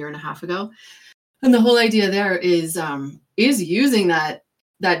out about a year and a half ago. And the whole idea there is using that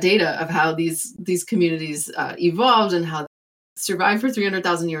data of how these communities evolved and how they survived for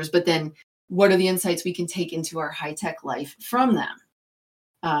 300,000 years, but then what are the insights we can take into our high-tech life from them?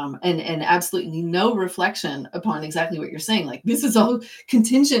 And absolutely no reflection upon exactly what you're saying. Like, this is all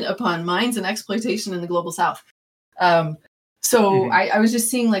contingent upon mines and exploitation in the global South. So I was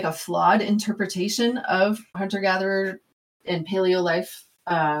just seeing like a flawed interpretation of hunter-gatherer and paleo life,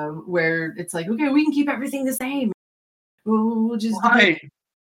 where it's like, okay, we can keep everything the same. We'll just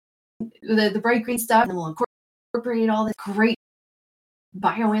the bright green stuff, and we'll incorporate all this great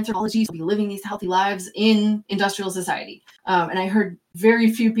bioanthropology to be living these healthy lives in industrial society. And I heard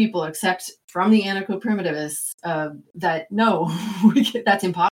very few people, except from the anarcho-primitivists, that no, that's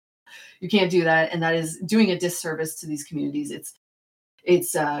impossible. You can't do that, and that is doing a disservice to these communities.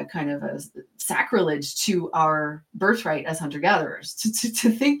 It's kind of a sacrilege to our birthright as hunter-gatherers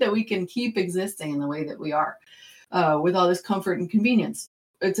to think that we can keep existing in the way that we are, with all this comfort and convenience.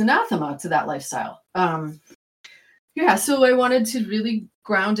 It's anathema to that lifestyle. So I wanted to really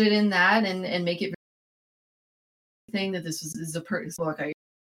ground it in that and make it thing that this is a book.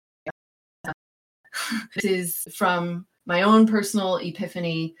 This is from my own personal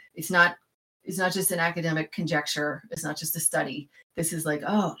epiphany. It's not just an academic conjecture. It's not just a study. This is like,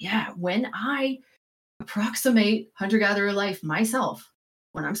 oh yeah, when I approximate hunter-gatherer life myself,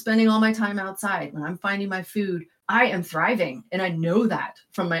 when I'm spending all my time outside, when I'm finding my food, I am thriving. And I know that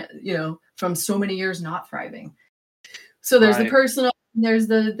from from so many years not thriving. So there's the personal, there's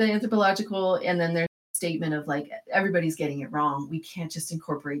the anthropological, and then there's the statement of like, everybody's getting it wrong. We can't just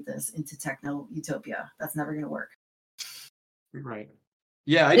incorporate this into techno utopia. That's never going to work. Right.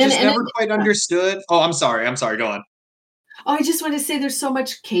 Yeah, I just never quite understood. Oh, I'm sorry. Go on. Oh, I just want to say there's so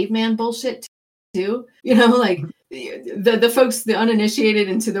much caveman bullshit too. Like the folks, the uninitiated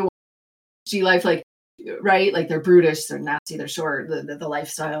into the G life, like, right? Like, they're brutish, they're nasty, they're short. The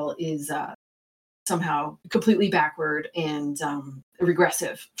lifestyle is somehow completely backward and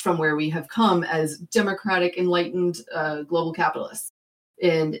regressive from where we have come as democratic, enlightened global capitalists.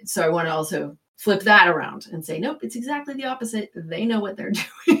 And so I want to also flip that around and say, nope, it's exactly the opposite. They know what they're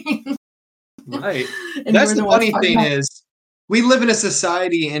doing. Right. That's the funny thing is, we live in a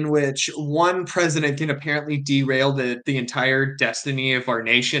society in which one president can apparently derail the entire destiny of our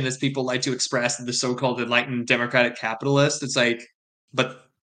nation, as people like to express, the so-called enlightened democratic capitalist. It's like, but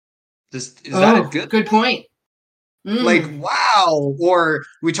is that a good point? Like, wow. Or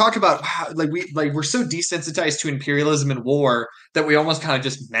we talk about we're so desensitized to imperialism and war that we almost kind of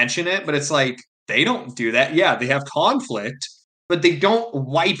just mention it, but it's like, they don't do that. Yeah, they have conflict, but they don't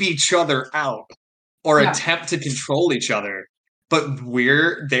wipe each other out or attempt to control each other. But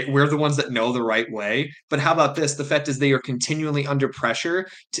we're the ones that know the right way. But how about this? The fact is, they are continually under pressure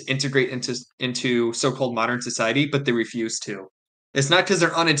to integrate into so-called modern society, but they refuse to. It's not because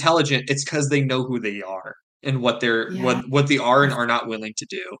they're unintelligent. It's because they know who they are and what they're what they are and are not willing to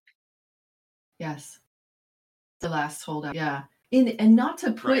do. Yes, the last holdout. Yeah, and not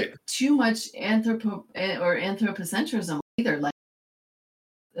to put too much anthropocentrism either. Like,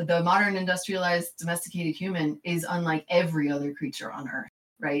 the modern industrialized domesticated human is unlike every other creature on Earth,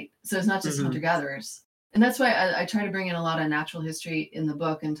 right? So it's not just hunter-gatherers. And that's why I try to bring in a lot of natural history in the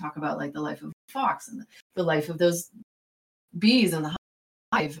book and talk about like the life of the fox and the life of those bees in the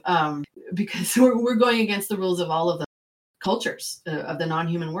hive, because we're going against the rules of all of the cultures of the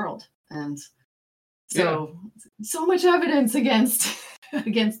non-human world. And so much evidence against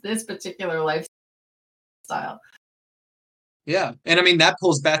this particular lifestyle. Yeah. And I mean, that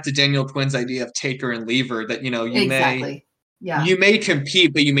pulls back to Daniel Quinn's idea of taker and leaver, that, you may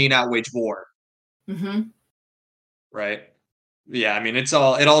compete, but you may not wage war. Mm-hmm. Right. Yeah. I mean, it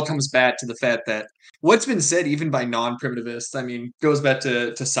all comes back to the fact that what's been said even by non-primitivists, I mean, goes back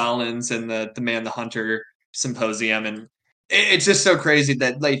to Solons and the Man the Hunter Symposium. And it's just so crazy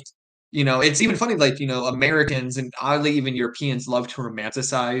that, like, it's even funny, like, Americans and oddly even Europeans love to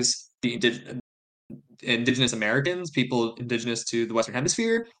romanticize the indigenous Americans, people indigenous to the Western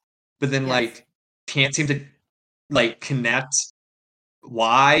Hemisphere, but then like can't seem to like connect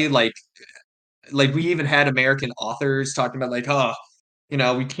why, like we even had American authors talking about like,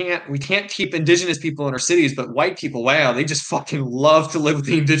 we can't keep indigenous people in our cities, but white people, wow, they just fucking love to live with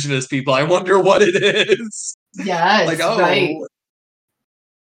the indigenous people. I wonder what it is. Yes, like, right.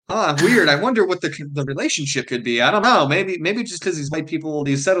 Weird. I wonder what the relationship could be. I don't know. Maybe just because these white people,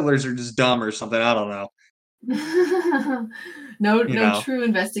 these settlers are just dumb or something. I don't know. you no know? true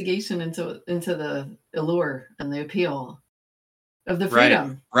investigation into the allure and the appeal of the Right,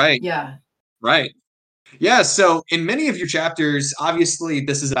 freedom. right, Yeah. right. Yeah, so in many of your chapters, obviously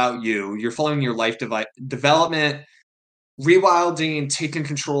this is about you. You're following your life development, rewilding, taking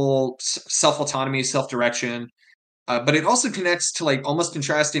control, self-autonomy, self-direction. But it also connects to like almost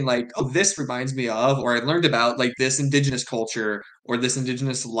contrasting like, oh, this reminds me of, or I learned about like this indigenous culture or this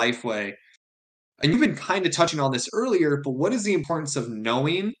indigenous life way. And you've been kind of touching on this earlier, but what is the importance of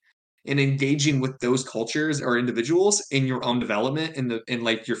knowing and engaging with those cultures or individuals in your own development in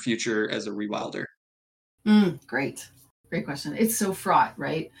like your future as a rewilder? Great question. It's so fraught,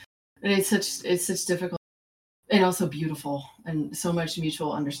 right? And it's such difficult and also beautiful, and so much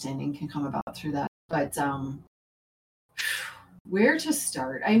mutual understanding can come about through that. But where to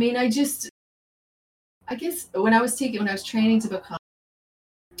start? I mean, I guess when I was training to become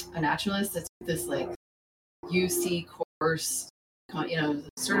a naturalist, that's this like UC course,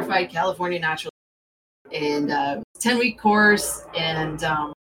 certified California naturalist, and 10-week course, and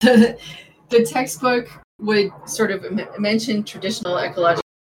the textbook would sort of mention traditional ecological,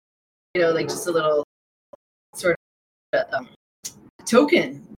 like just a little sort of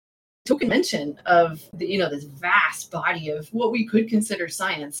token mention of this vast body of what we could consider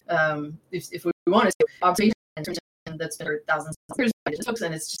science, if we wanted to observation that's been for thousands of years,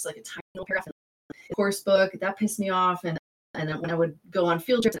 and it's just like a tiny little paragraph in the course book. That pissed me off, and when I would go on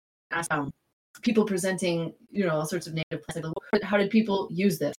field trips and ask people presenting all sorts of native plants, like, how did people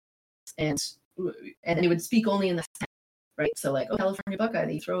use this, and they would speak only in the right? So like, California buckeye,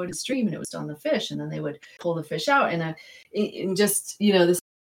 they throw it in a stream and it was on the fish, and then they would pull the fish out, and just this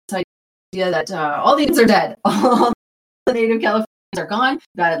idea that all the animals are dead, all the native Californians are gone,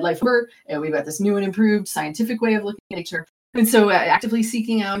 that life over, and we've got this new and improved scientific way of looking at nature. And so actively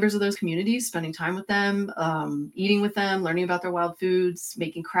seeking out members of those communities, spending time with them, eating with them, learning about their wild foods,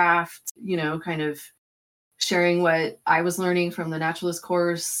 making craft, kind of sharing what I was learning from the naturalist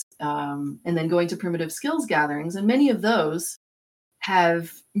course, and then going to primitive skills gatherings. And many of those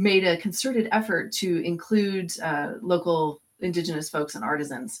have made a concerted effort to include local indigenous folks and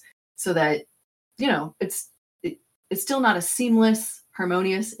artisans, so that it's still not a seamless,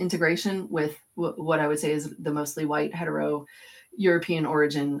 harmonious integration with what I would say is the mostly white, hetero, European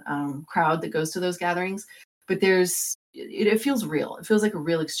origin crowd that goes to those gatherings. But it feels real. It feels like a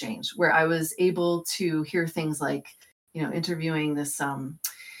real exchange where I was able to hear things like, interviewing this a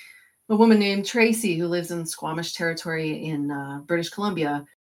woman named Tracy who lives in Squamish territory in British Columbia.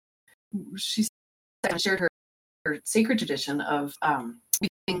 She shared her sacred tradition of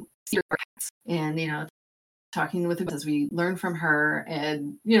weaving cedar hats, and talking with her as we learned from her.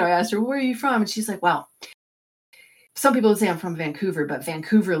 And I asked her, where are you from? And she's like, well, some people would say I'm from Vancouver, but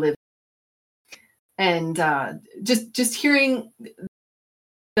Vancouver lived. And just hearing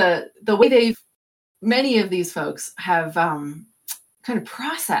the way many of these folks have kind of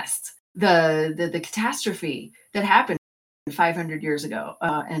processed the catastrophe that happened 500 years ago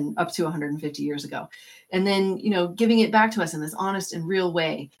and up to 150 years ago, and then giving it back to us in this honest and real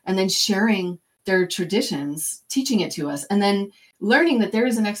way, and then sharing their traditions, teaching it to us, and then learning that there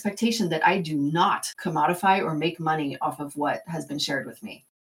is an expectation that I do not commodify or make money off of what has been shared with me.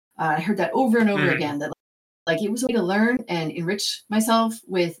 I heard that over and over again, that like it was a way to learn and enrich myself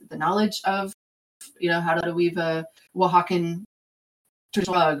with the knowledge of, how to weave a Oaxacan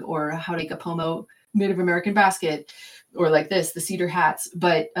traditional rug, or how to make a Pomo Native American basket, or like the cedar hats.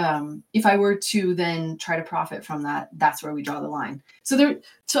 But if I were to then try to profit from that, that's where we draw the line. So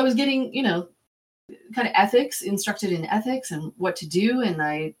I was getting, kind of instructed in ethics and what to do. And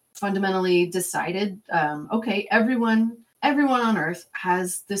I fundamentally decided, okay, everyone on earth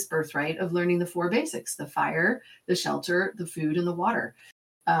has this birthright of learning the four basics: the fire, the shelter, the food, and the water.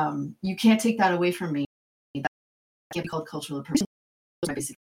 You can't take that away from me. That can't be called cultural appropriation. Those are my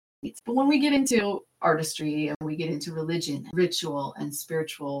basic needs. But when we get into artistry and we get into religion, ritual, and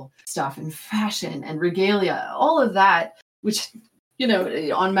spiritual stuff, and fashion and regalia, all of that, which,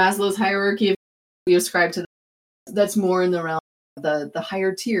 on Maslow's hierarchy, we ascribe to, that's more in the realm of the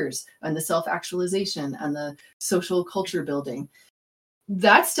higher tiers and the self-actualization and the social culture building.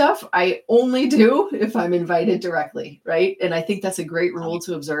 That stuff I only do if I'm invited directly, right? And I think that's a great rule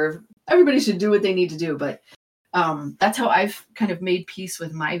to observe. Everybody should do what they need to do, but that's how I've kind of made peace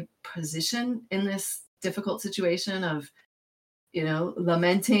with my position in this difficult situation of,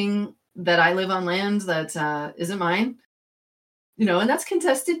 lamenting that I live on land that isn't mine. And that's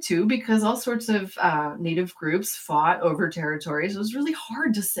contested too, because all sorts of native groups fought over territories. It was really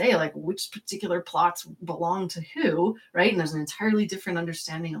hard to say like which particular plots belong to who, right? And there's an entirely different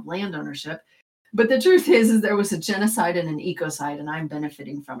understanding of land ownership. But the truth is there was a genocide and an ecocide, and I'm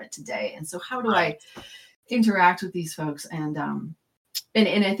benefiting from it today. And so how do I interact with these folks? And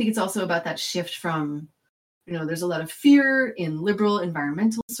I think it's also about that shift from, there's a lot of fear in liberal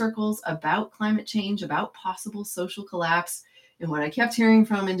environmental circles about climate change, about possible social collapse. And what I kept hearing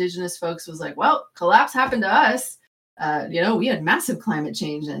from Indigenous folks was like, well, collapse happened to us. We had massive climate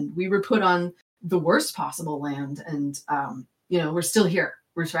change and we were put on the worst possible land. And, we're still here.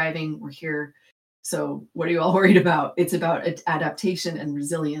 We're thriving. We're here. So what are you all worried about? It's about adaptation and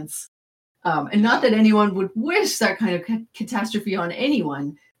resilience. And not that anyone would wish that kind of catastrophe on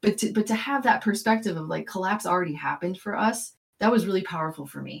anyone, but to have that perspective of like collapse already happened for us, that was really powerful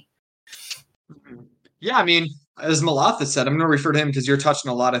for me. Yeah, I mean, as Malatha said, I'm going to refer to him because you're touching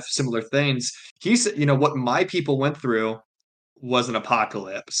a lot of similar things. He said, what my people went through was an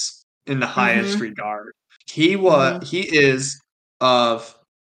apocalypse in the highest regard. He is of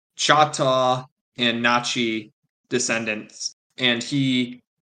Choctaw and Nachi descendants, and he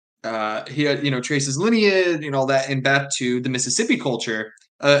traces lineage and all that, and back to the Mississippi culture,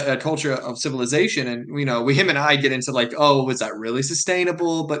 a culture of civilization. And him and I get into like, oh, was that really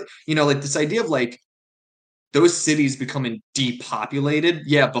sustainable? But like this idea of like those cities becoming depopulated,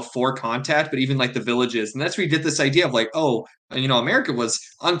 before contact, but even like the villages. And that's where you get this idea of like, oh, America was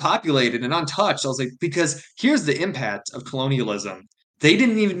unpopulated and untouched. I was like, because here's the impact of colonialism. They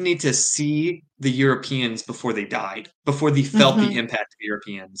didn't even need to see the Europeans before they died, before they felt the impact of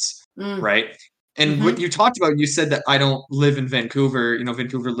Europeans, right? And what you talked about, you said that I don't live in Vancouver,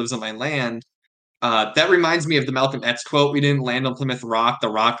 Vancouver lives on my land. That reminds me of the Malcolm X quote, we didn't land on Plymouth Rock, the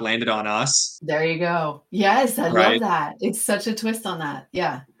rock landed on us. There you go. Yes, I love that. It's such a twist on that.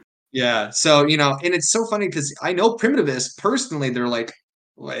 Yeah. Yeah. So, and it's so funny because I know primitivists personally, they're like,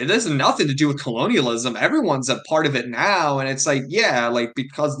 well, it has nothing to do with colonialism. Everyone's a part of it now. And it's like, yeah, like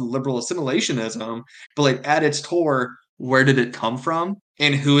because of the liberal assimilationism, but like at its core, where did it come from?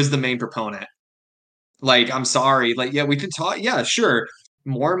 And who is the main proponent? Like, I'm sorry. Like, yeah, we can talk. Yeah, sure.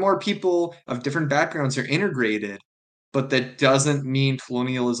 More and more people of different backgrounds are integrated, but that doesn't mean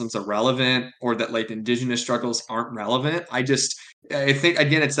colonialism's irrelevant or that like indigenous struggles aren't relevant. I think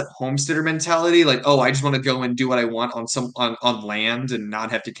again, it's that homesteader mentality. Like, oh, I just want to go and do what I want on land and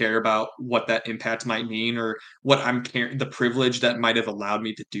not have to care about what that impact might mean or what I'm carrying, the privilege that might have allowed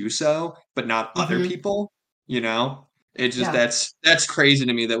me to do so, but not other people. It just that's crazy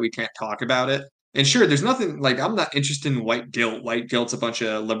to me that we can't talk about it. And sure, there's nothing like I'm not interested in white guilt. White guilt's a bunch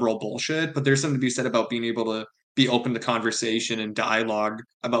of liberal bullshit, but there's something to be said about being able to be open to conversation and dialogue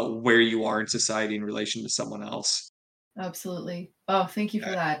about where you are in society in relation to someone else. Absolutely. Oh, thank you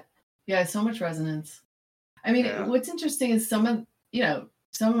for that. Yeah, so much resonance. I mean, what's interesting is some of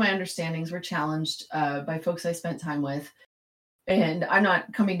my understandings were challenged by folks I spent time with. And I'm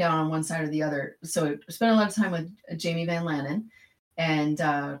not coming down on one side or the other. So I spent a lot of time with Jamie Van Lannen,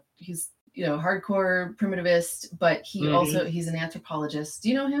 and he's hardcore primitivist, but he's an anthropologist. Do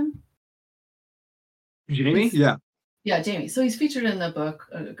you know him? Jamie? Yeah, Jamie. So he's featured in the book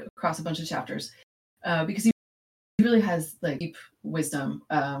across a bunch of chapters because he really has like deep wisdom,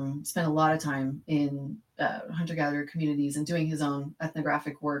 spent a lot of time in hunter-gatherer communities and doing his own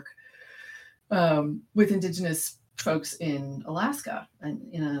ethnographic work with indigenous folks in Alaska and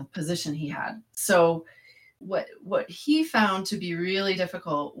in a position he had. So what he found to be really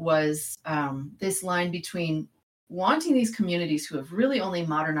difficult was this line between wanting these communities who have really only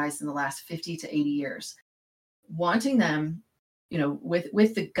modernized in the last 50 to 80 years, wanting them,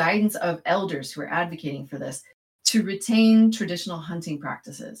 with the guidance of elders who are advocating for this, to retain traditional hunting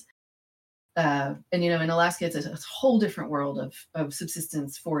practices. And, in Alaska, it's a whole different world of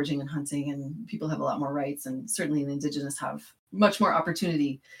subsistence, foraging and hunting, and people have a lot more rights, and certainly the indigenous have much more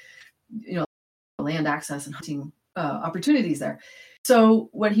opportunity, land access and hunting opportunities there. So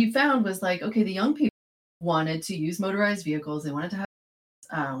what he found was like, okay, the young people wanted to use motorized vehicles. They wanted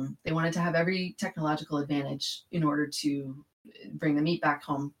to have every technological advantage in order to bring the meat back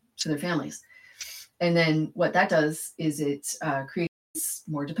home to their families. And then what that does is it creates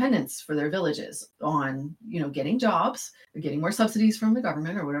more dependence for their villages on, getting jobs, or getting more subsidies from the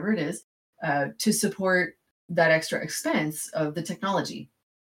government or whatever it is to support that extra expense of the technology.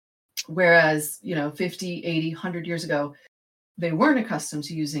 Whereas, 50, 80, 100 years ago, they weren't accustomed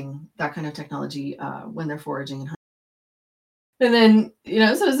to using that kind of technology when they're foraging and hunting. And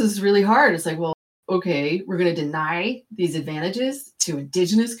then, so this is really hard. It's like, well, okay, we're going to deny these advantages to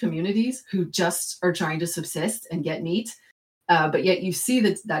indigenous communities who just are trying to subsist and get meat. But yet you see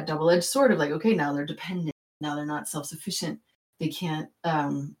that double-edged sword of like, okay, now they're dependent. Now they're not self-sufficient. They can't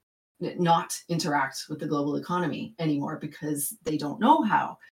not interact with the global economy anymore because they don't know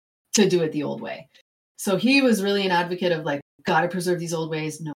how. to do it the old way. So he was really an advocate of like, got to preserve these old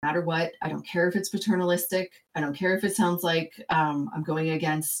ways no matter what. I don't care if it's paternalistic. I don't care if it sounds like I'm going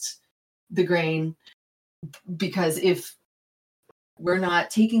against the grain, because if we're not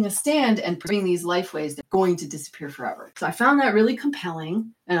taking a stand and preserving these life ways, they're going to disappear forever. So I found that really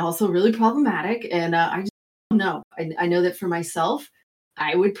compelling and also really problematic. And I just don't know. I know that for myself,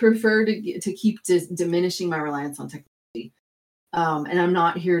 I would prefer to keep diminishing my reliance on technology. And I'm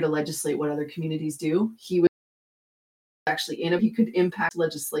not here to legislate what other communities do. He would actually he could impact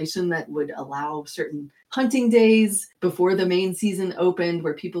legislation that would allow certain hunting days before the main season opened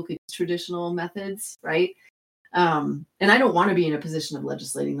where people could use traditional methods, right? And I don't want to be in a position of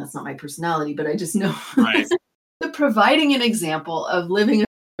legislating. That's not my personality, but I just know Right. that providing an example of living a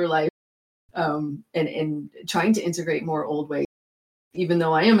better life and trying to integrate more old ways, even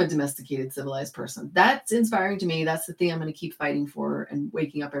though I am a domesticated, civilized person, that's inspiring to me. That's the thing I'm going to keep fighting for and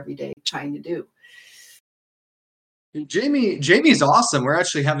waking up every day trying to do. Jamie's awesome. We're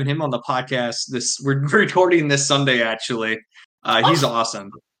actually having him on the podcast. We're recording this Sunday, actually. He's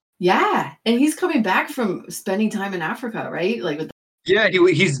awesome. Yeah. And he's coming back from spending time in Africa, right? Like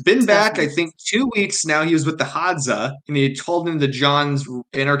he's been back, I think, 2 weeks now. He was with the Hadza, and he told him the John's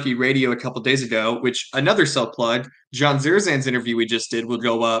Anarchy Radio a couple days ago, which another self-plug, John Zerzan's interview we just did will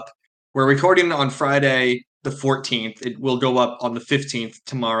go up. We're recording on Friday the 14th. It will go up on the 15th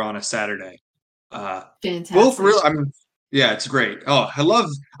tomorrow on a Saturday. Fantastic. Both really, yeah, it's great. Oh, I love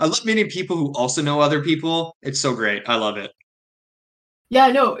meeting people who also know other people. It's so great. I love it.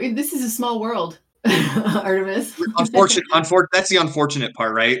 Yeah, no, this is a small world, Artxmis. Unfortunate. That's the unfortunate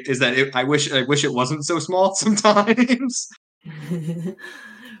part, right? Is that I wish it wasn't so small sometimes.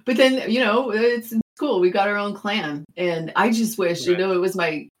 But then, it's cool. We got our own clan, and I just wish, it was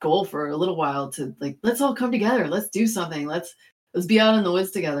my goal for a little while to like, let's all come together. Let's do something. Let's be out in the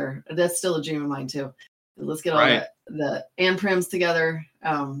woods together. That's still a dream of mine too. Let's get all the Prims together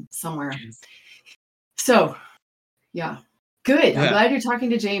somewhere. So, yeah. Good. Yeah. I'm glad you're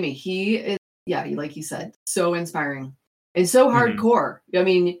talking to Jamie. He is, like you said, so inspiring and so hardcore. I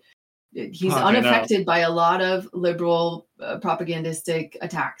mean, he's unaffected by a lot of liberal propagandistic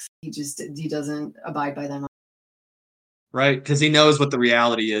attacks. He doesn't abide by them. Right. Because he knows what the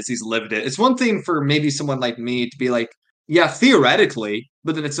reality is. He's lived it. It's one thing for maybe someone like me to be like, yeah, theoretically,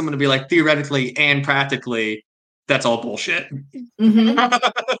 but then it's someone to be like, theoretically and practically, that's all bullshit. Mm-hmm.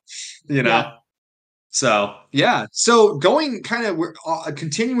 Yeah. So, yeah. So we're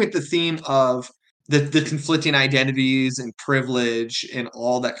continuing with the theme of the conflicting identities and privilege and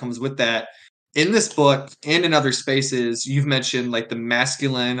all that comes with that. In this book and in other spaces, you've mentioned like the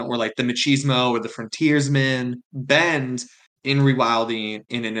masculine or like the machismo or the frontiersman bend in rewilding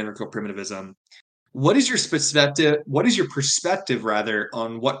and in anarcho-primitivism. What is your perspective rather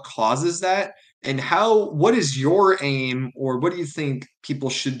on what causes that? And what is your aim, or what do you think people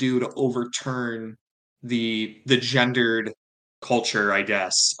should do to overturn the gendered culture, I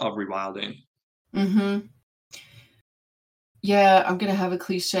guess, of rewilding? Mm-hmm. Yeah, I'm gonna have a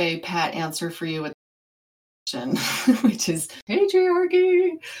cliche pat answer for you with which is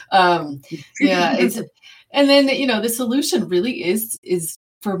patriarchy. And then the solution really is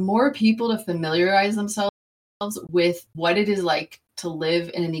for more people to familiarize themselves with what it is like to live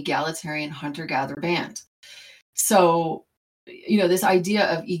in an egalitarian hunter-gatherer band. So, this idea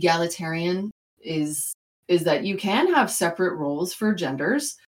of egalitarian is that you can have separate roles for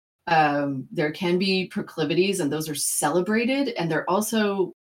genders. There can be proclivities, and those are celebrated, and they're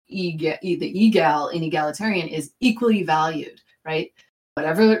also the egal in egalitarian is equally valued, right?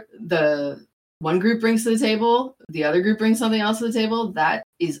 Whatever the one group brings to the table, the other group brings something else to the table. That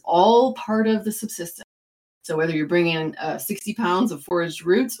is all part of the subsistence. So whether you're bringing 60 pounds of foraged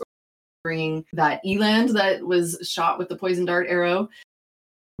roots or bringing that eland that was shot with the poison dart arrow,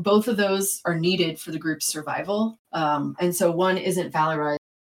 both of those are needed for the group's survival. And so one isn't valorized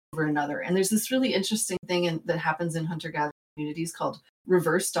over another. And there's this really interesting thing that happens in hunter-gatherer communities called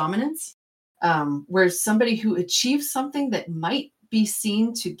reverse dominance, where somebody who achieves something that might be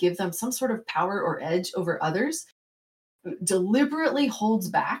seen to give them some sort of power or edge over others deliberately holds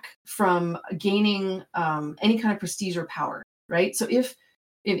back from gaining any kind of prestige or power, right? So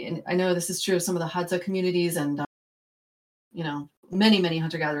and I know this is true of some of the Hadza communities and, many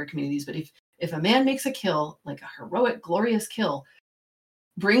hunter-gatherer communities, but if a man makes a kill, like a heroic, glorious kill,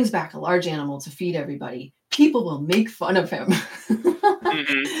 brings back a large animal to feed everybody, people will make fun of him,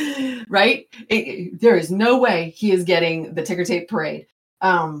 right? There is no way he is getting the ticker tape parade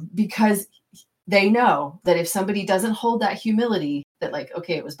because they know that if somebody doesn't hold that humility, that like,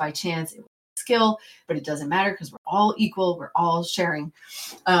 okay, it was by chance, it was skill, but it doesn't matter because we're all equal. We're all sharing.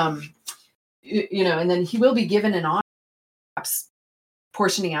 And then he will be given an honor, perhaps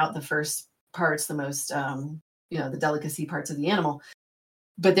portioning out the first parts, the most, the delicacy parts of the animal.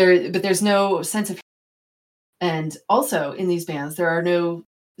 But there's no sense of. And also in these bands, there are no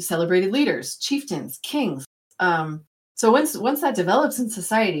celebrated leaders, chieftains, kings. So once that develops in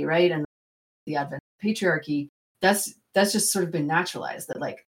society, right, and the advent of patriarchy, that's just sort of been naturalized, that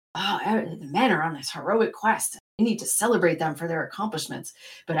like, the men are on this heroic quest. We need to celebrate them for their accomplishments.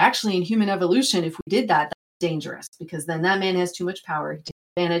 But actually, in human evolution, if we did that, that's dangerous, because then that man has too much power, he takes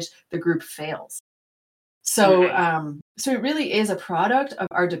advantage, the group fails. So so it really is a product of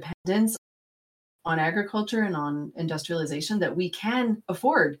our dependence on agriculture and on industrialization that we can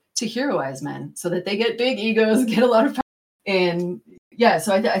afford to heroize men so that they get big egos, get a lot of power. And yeah,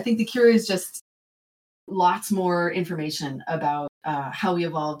 so I think the cure is just lots more information about how we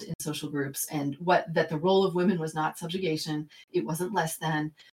evolved in social groups, and that the role of women was not subjugation, it wasn't less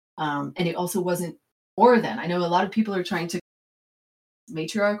than, and it also wasn't more than. I know a lot of people are trying to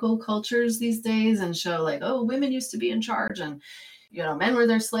matriarchal cultures these days and show like, oh, women used to be in charge and men were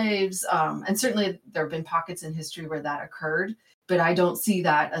their slaves, and certainly there have been pockets in history where that occurred, but I don't see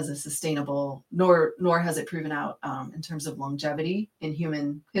that as a sustainable, nor has it proven out in terms of longevity in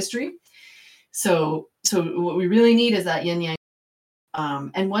human history. So what we really need is that yin yang.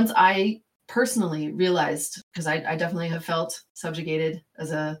 And once I personally realized, because I definitely have felt subjugated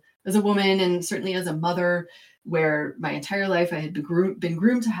as a woman, and certainly as a mother, where my entire life I had been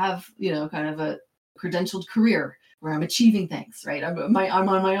groomed to have kind of a credentialed career where I'm achieving things, right? I'm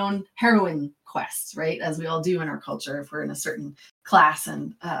on my own heroine quest, right? As we all do in our culture, if we're in a certain class,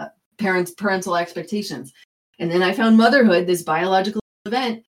 and parental expectations. And then I found motherhood, this biological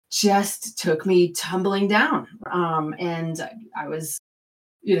event, just took me tumbling down. And I was,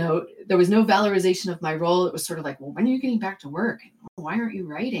 there was no valorization of my role. It was sort of like, well, when are you getting back to work? Why aren't you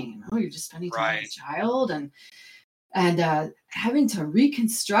writing? Oh, you're just spending time with a child. And having to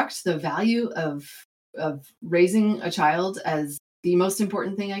reconstruct the value of raising a child as the most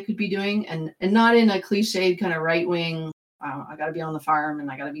important thing I could be doing, and not in a cliched kind of right-wing, I got to be on the farm and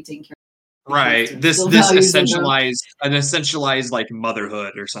I got to be taking care of right. This essentialized like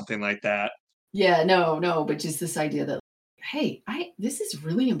motherhood or something like that. Yeah, no, but just this idea that, hey, this is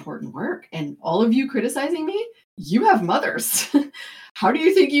really important work, and all of you criticizing me, you have mothers. How do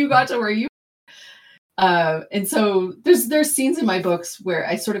you think you got to where you and so there's scenes in my books where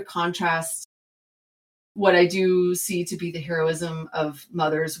I sort of contrast what I do see to be the heroism of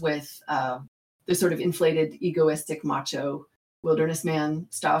mothers with the sort of inflated, egoistic, macho wilderness man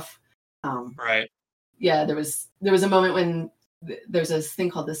stuff. Right. Yeah, there was a moment when there's this thing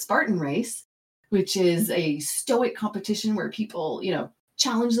called the Spartan race, which is a stoic competition where people,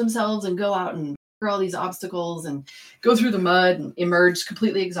 challenge themselves and go out and clear all these obstacles and go through the mud and emerge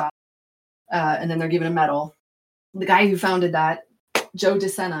completely exhausted. And then they're given a medal. The guy who founded that, Joe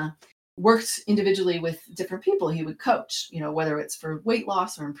DeSena, worked individually with different people he would coach, whether it's for weight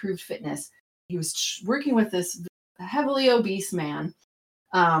loss or improved fitness. He was working with this heavily obese man.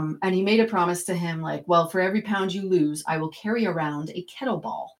 And he made a promise to him, like, well, for every pound you lose, I will carry around a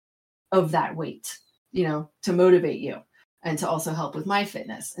kettlebell of that weight, to motivate you and to also help with my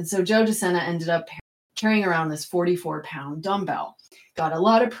fitness. And so Joe DeSena ended up carrying around this 44-pound dumbbell, got a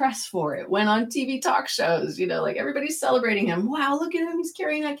lot of press for it, went on TV talk shows, like everybody's celebrating him. Wow, look at him, he's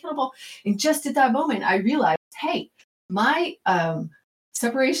carrying that kettlebell. And just at that moment, I realized, hey, my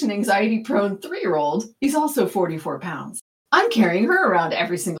separation anxiety prone 3-year-old is also 44 pounds. I'm carrying her around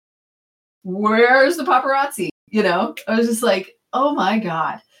every single day. Where's the paparazzi? I was just like, oh my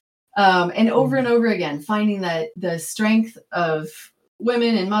God. And over again, finding that the strength of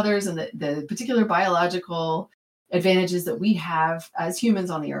women and mothers and the particular biological advantages that we have as humans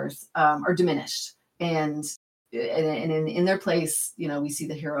on the earth are diminished. And in their place, we see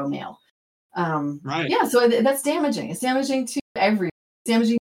the hero male. Right. Yeah, so that's damaging. It's damaging to everyone. It's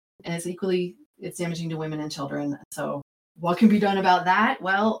damaging, and it's damaging to women and children. So what can be done about that?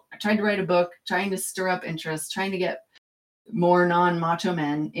 Well, I tried to write a book, trying to stir up interest, trying to get more non-macho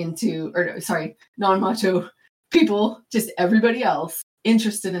men non-macho people, just everybody else,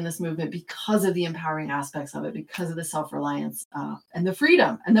 interested in this movement because of the empowering aspects of it, because of the self-reliance and the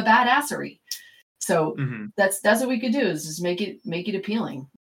freedom and the badassery. So that's what we could do, is just make it appealing.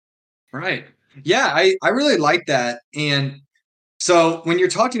 Right. Yeah, I really like that. And so when you're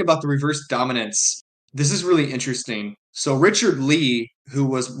talking about the reverse dominance, this is really interesting. So Richard Lee, who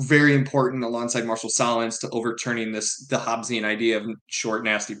was very important alongside Marshall Solins to overturning the Hobbesian idea of short,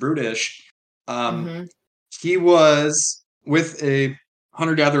 nasty, brutish, he was with a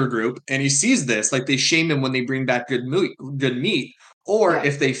hunter-gatherer group, and he sees this, like they shame him when they bring back good meat, or Yeah.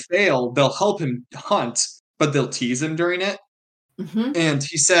 if they fail, they'll help him hunt, but they'll tease him during it. Mm-hmm. And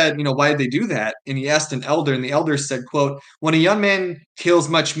he said, why did they do that? And he asked an elder, and the elder said, quote, when a young man kills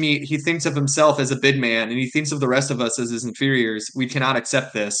much meat, he thinks of himself as a big man, and he thinks of the rest of us as his inferiors. We cannot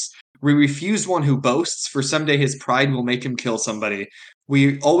accept this. We refuse one who boasts, for someday his pride will make him kill somebody.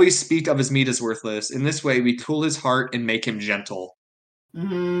 We always speak of his meat as worthless. In this way, we cool his heart and make him gentle.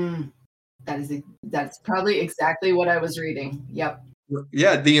 Mm, that's probably exactly what I was reading. Yep.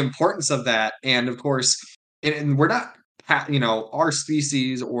 Yeah, the importance of that. And of course, and we're not, our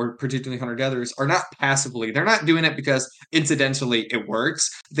species, or particularly hunter-gatherers, are not passively. They're not doing it because incidentally it works.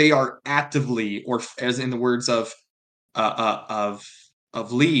 They are actively, or as in the words of uh, uh,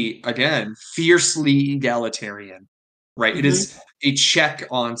 of Lee, again, fiercely egalitarian, right? It Mm-hmm. is a check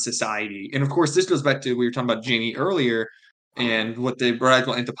on society. And of course, this goes back to, we were talking about Jamie earlier, and what the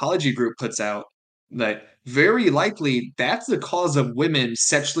radical anthropology group puts out, that very likely that's the cause of women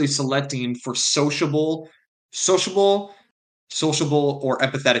sexually selecting for sociable, or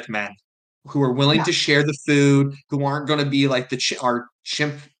empathetic men who are willing Yeah. to share the food, who aren't going to be like our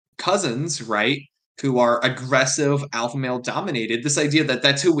chimp cousins, right? Who are aggressive, alpha male dominated. This idea that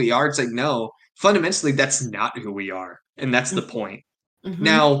that's who we are, it's like, no, fundamentally, that's not who we are. And that's the point. Mm-hmm.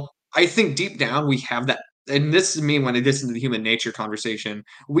 Now, I think deep down we have that. And this is me when it gets into the human nature conversation.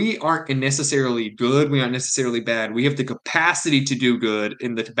 We aren't necessarily good. We aren't necessarily bad. We have the capacity to do good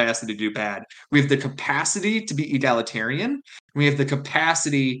and the capacity to do bad. We have the capacity to be egalitarian. We have the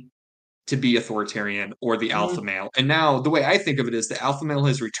capacity to be authoritarian, or the alpha male. And now the way I think of it is the alpha male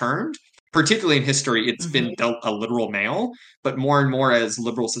has returned. Particularly in history, it's been a literal male, but more and more as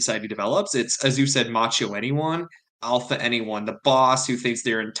liberal society develops, it's, as you said, macho anyone, alpha anyone, the boss who thinks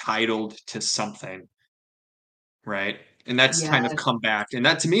they're entitled to something, right? And that's kind of Yes. come back. And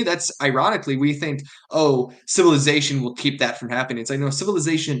that, to me, that's ironically, we think, oh, civilization will keep that from happening. It's like, no,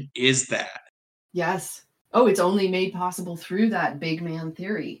 civilization is that. Yes. Oh, it's only made possible through that big man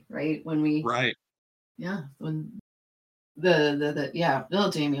theory, right? When we, right. Yeah, when Bill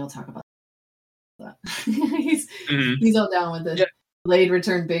Jamie will talk about that. He's all down with the delayed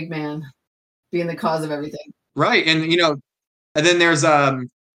return big man being the cause of everything. Right. And, and then there's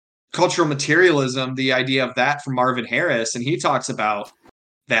cultural materialism, the idea of that from Marvin Harris, and he talks about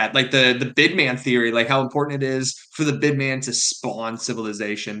that, like the big man theory, like how important it is for the big man to spawn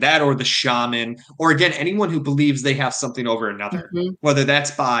civilization, that, or the shaman, or again, anyone who believes they have something over another, whether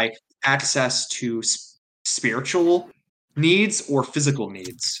that's by access to spiritual needs or physical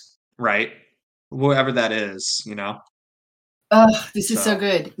needs, right? Whatever that is, Oh, this is so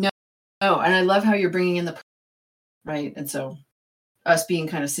good. No, and I love how you're bringing in the right, and so us being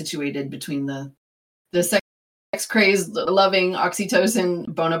kind of situated between the sex crazed, loving oxytocin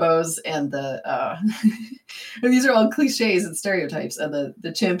bonobos and the and these are all cliches and stereotypes of the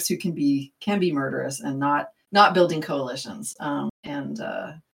chimps who can be murderous and not building coalitions and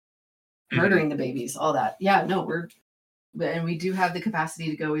murdering the babies, all that. Yeah, no, we do have the capacity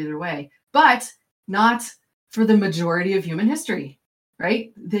to go either way, but not for the majority of human history,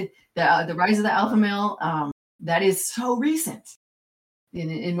 right? The rise of the alpha male, that is so recent.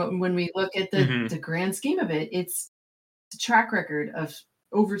 When we look at the grand scheme of it, it's a track record of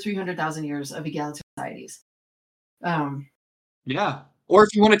over 300,000 years of egalitarian societies. Yeah. Or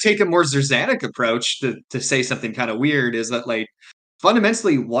if you want to take a more Zerzanic approach to say something kind of weird, is that, like,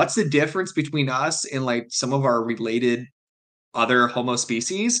 fundamentally, what's the difference between us and like some of our related other Homo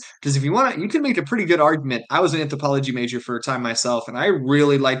species? Because if you want to, you can make a pretty good argument. I was an anthropology major for a time myself, and I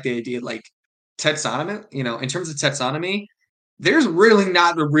really like the idea, like, taxonomy, in terms of taxonomy, there's really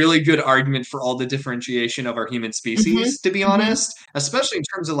not a really good argument for all the differentiation of our human species, to be honest, especially in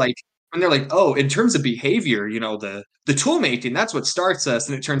terms of, like, when they're like, oh, in terms of behavior, the tool making, that's what starts us.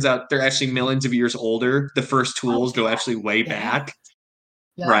 And it turns out they're actually millions of years older. The first tools go actually way back,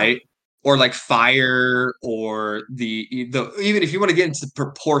 right? Or like fire, or the even if you want to get into the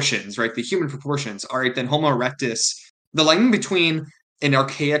proportions, right? The human proportions. All right, then Homo erectus, the line between an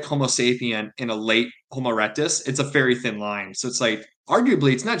archaic Homo sapien and a late Homo erectus, it's a very thin line. So it's like,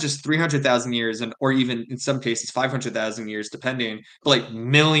 arguably, it's not just 300,000 years, or even in some cases 500,000 years, depending, but like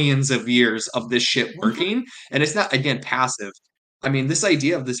millions of years of this shit working. And it's not, again, passive. I mean, this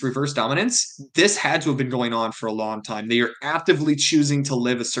idea of this reverse dominance, this had to have been going on for a long time. They are actively choosing to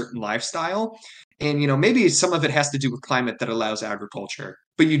live a certain lifestyle. And, maybe some of it has to do with climate that allows agriculture.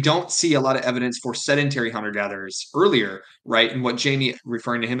 But you don't see a lot of evidence for sedentary hunter-gatherers earlier, right? And what Jamie,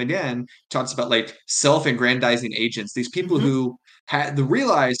 referring to him again, talks about, like, self-aggrandizing agents. These people who had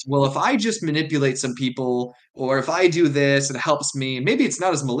realized, well, if I just manipulate some people or if I do this, it helps me. Maybe it's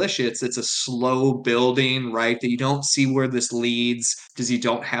not as malicious. It's a slow building, right? That you don't see where this leads because you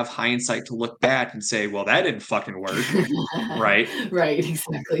don't have hindsight to look back and say, well, that didn't fucking work, right? Right,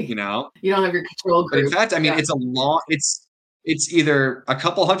 exactly. You know? You don't have your control But in group. fact, I mean, Yeah. it's either a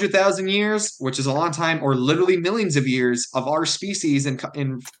couple 100,000 years, which is a long time, or literally millions of years of our species in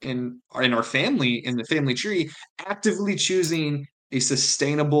our family, in the family tree, actively choosing a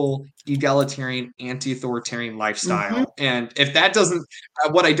sustainable, egalitarian, anti-authoritarian Mhm. lifestyle. And if that doesn't,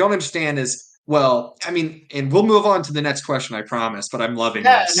 what I don't understand is, well, I mean, and we'll move on to the next question, I promise, but I'm loving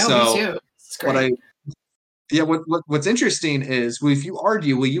Yeah, this. no, me So too. It's what great. I yeah, what's interesting is, well, if you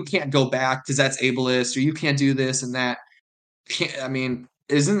argue, well, you can't go back because that's ableist, or you can't do this and that. I mean,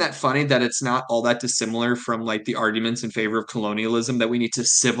 isn't that funny that it's not all that dissimilar from like the arguments in favor of colonialism that we need to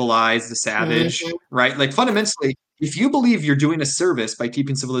civilize the savage, Mhm. right? Like fundamentally, if you believe you're doing a service by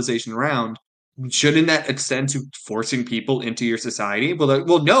keeping civilization around, shouldn't that extend to forcing people into your society?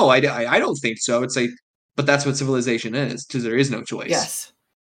 Well, no, I don't think so. It's like, but that's what civilization is, because there is no choice. Yes,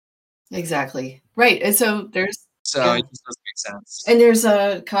 exactly. Right, and so there's So yeah, it just doesn't make sense. and there's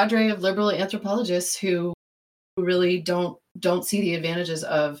a cadre of liberal anthropologists who really don't see the advantages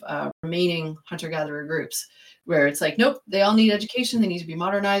of remaining hunter-gatherer groups, where it's like, nope, they all need education, they need to be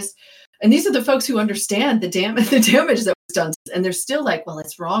modernized. And these are the folks who understand the the damage that was done. And they're still like, well,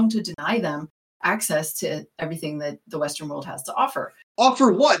 it's wrong to deny them access to everything that the Western world has to offer.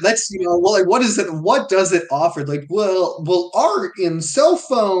 Offer what? That's, well, like, what is it? What does it offer? Like, well, art and cell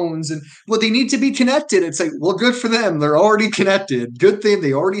phones, and well, they need to be connected. It's like, well, good for them. They're already connected. Good thing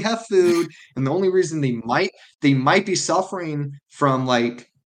they already have food. And the only reason they might be suffering from like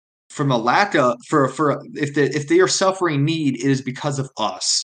from a lack of for if they are suffering need, it is because of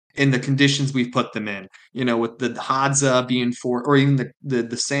us and the conditions we've put them in, with the Hadza being for, or even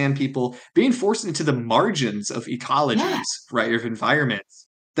the sand people being forced into the margins of Yeah, ecologies, right, of environments,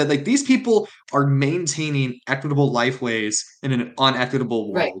 that like these people are maintaining equitable lifeways in an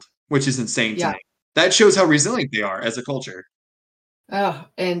unequitable right. world, which is insane to Yeah. me. That shows how resilient they are as a culture. Oh,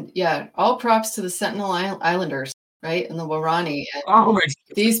 and yeah, all props to the Sentinel Islanders, right? And the Warani. Oh my.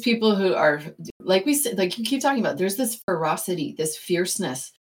 These people who are, like we said, like you keep talking about, there's this ferocity, this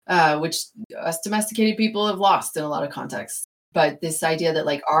fierceness, which us domesticated people have lost in a lot of contexts. But this idea that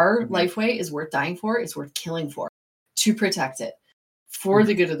like our Mhm, lifeway is worth dying for, it's worth killing for, to protect it, for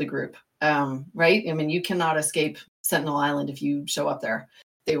the mhm. good of the group, right? I mean, you cannot escape Sentinel Island if you show up there;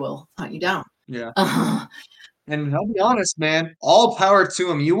 they will hunt you down. Yeah. And I'll be honest, man, all power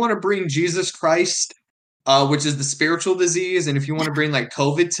to him. You want to bring Jesus Christ, which is the spiritual disease, and if you want to bring like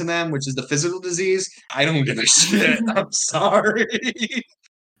COVID to them, which is the physical disease, I don't give a shit. I'm sorry.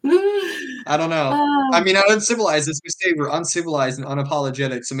 I don't know. I Ah, mean, uncivilized, as we say, we're uncivilized and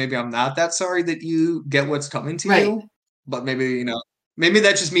unapologetic, so maybe I'm not that sorry that you get what's coming to right. you, but maybe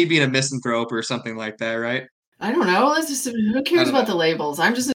that's just me being a misanthrope or something like that, right? I don't know. Let's just who I cares don't about know. the labels?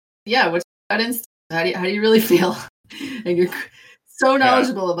 I'm just yeah. What's that instinct? How do you really feel? And you're so Yeah.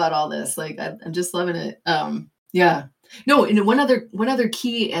 knowledgeable about all this. Like I'm just loving it. Yeah. No, and one other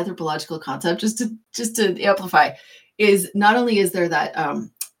key anthropological concept, just to amplify, is not only is there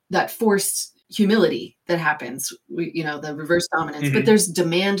that forced humility that happens, the reverse dominance, but Mhm. there's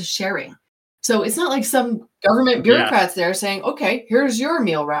demand sharing. So it's not like some government Yeah. bureaucrats there saying, okay, here's your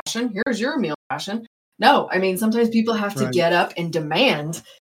meal ration, here's your meal ration. No, I mean, sometimes people have to Right. get up and demand,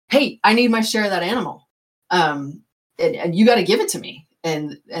 hey, I need my share of that animal. Um, and you got to give it to me.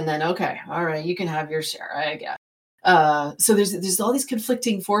 And then, okay, all right, you can have your share, I guess. So there's all these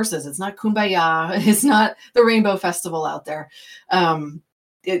conflicting forces. It's not kumbaya. It's not the rainbow festival out there.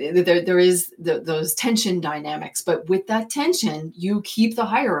 There is those tension dynamics, but with that tension, you keep the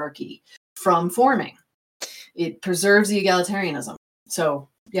hierarchy from forming. It preserves the egalitarianism. So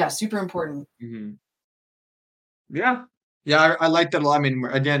yeah, super important. Mhm. Yeah. Yeah, I like that a lot. I mean,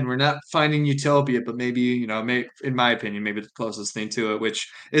 again, we're not finding utopia, but maybe, in my opinion, maybe the closest thing to it, which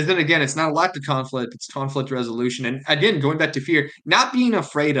is then again, it's not a lack of conflict, it's conflict resolution. And again, going back to fear, not being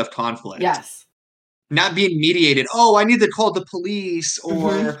afraid of conflict, Yes. not being mediated. Oh, I need to call the police,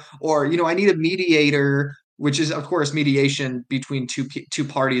 Hmm. or I need a mediator, which is of course mediation between two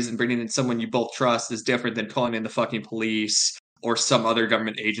parties, and bringing in someone you both trust is different than calling in the fucking police or some other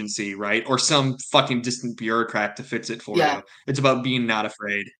government agency, right? Or some fucking distant bureaucrat to fix it for Yeah. you. It's about being not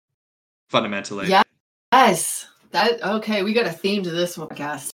afraid, fundamentally. Yeah. Yes. That okay. We got a theme to this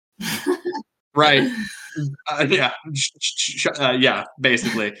podcast. Right. Yeah. Yeah,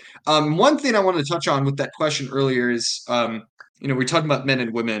 basically. One thing I wanted to touch on with that question earlier is, we're talking about men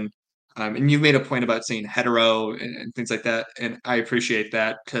and women, and you made a point about saying hetero and things like that, and I appreciate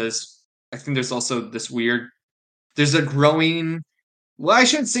that because I think there's also this weird there's a growing, well, I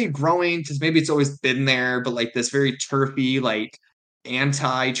shouldn't say growing because maybe it's always been there, but like this very turfy, like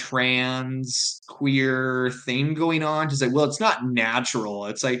anti-trans queer thing going on. Just like, well, it's not natural.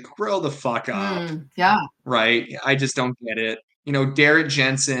 It's like, grow the fuck up, Yeah. right? I just don't get it. Derek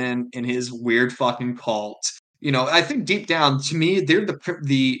Jensen and his weird fucking cult. I think deep down, to me, they're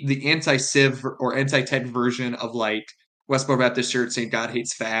the anti-civ or anti-tech version of like Westboro Baptist Church saying God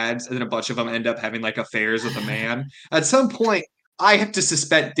hates fags, and then a bunch of them end up having like affairs with a man. At some point, I have to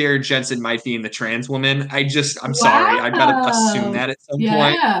suspect Derek Jensen might be in the trans woman. I'm sorry, I gotta assume Wow. that at some point.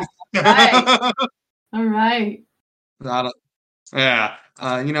 Yeah. Right. All right. Not Yeah.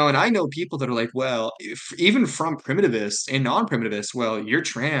 And I know people that are like, well, even from primitivists and non-primitivists, well, you're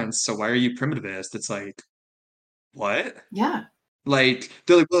trans, so why are you primitivist? It's like, what? Yeah. Like,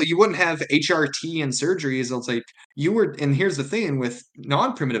 they're like, well, you wouldn't have HRT and surgeries. It's like, and here's the thing with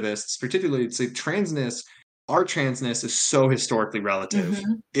non-primitivists, particularly, it's like our transness is so historically relative.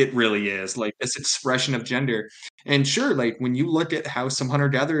 Mm-hmm. It really is. Like, this expression of gender. And sure, like, when you look at how some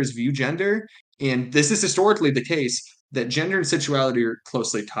hunter-gatherers view gender, and this is historically the case, that gender and sexuality are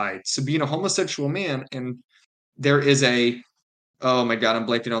closely tied. So being a homosexual man, and there is oh my God, I'm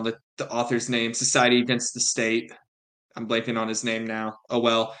blanking on the author's name, Society Against the State. I'm blanking on his name now. Oh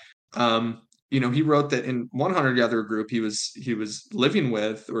well. He wrote that in one hunter-gatherer group he was living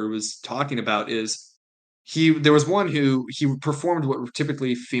with or was talking about is there was one who he performed what were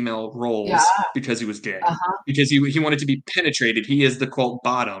typically female Yeah. roles because he was gay. Uh-huh. Because he wanted to be penetrated. He is the quote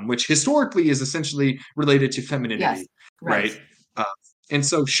bottom, which historically is essentially related to femininity. Yes. Right. And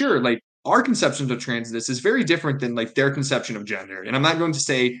so sure, like our conception of transness is very different than like their conception of gender. And I'm not going to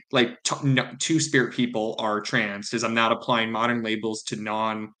say like two-spirit people are trans because I'm not applying modern labels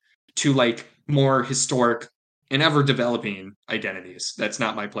to like more historic and ever developing identities. That's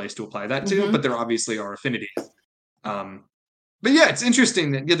not my place to apply that to, but there obviously are affinities. But yeah, it's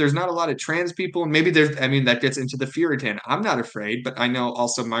interesting that there's not a lot of trans people, and maybe that gets into the fear again. I'm not afraid, but I know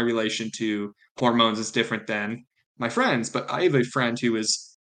also my relation to hormones is different than my friends. But I have a friend who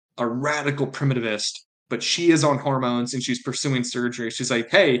is a radical primitivist, but she is on hormones and she's pursuing surgery. She's like,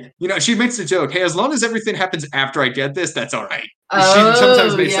 hey, she makes the joke, hey, as long as everything happens after I get this, that's all right. She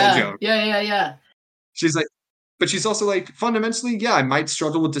sometimes makes that joke. Yeah. She's like, but she's also like, fundamentally, yeah, I might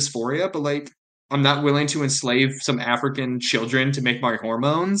struggle with dysphoria, but like, I'm not willing to enslave some African children to make my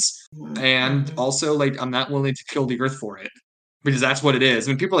hormones. And also, like, I'm not willing to kill the earth for it because that's what it is.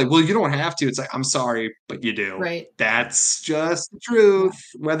 When people are like, well, you don't have to, it's like, I'm sorry, but you do. Right. That's just the truth,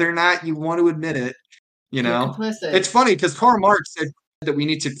 whether or not you want to admit it. It's funny because Karl Marx said that we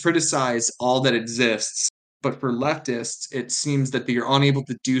need to criticize all that exists. But for leftists, it seems that they are unable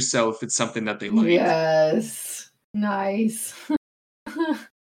to do so if it's something that they like. Yes. Nice.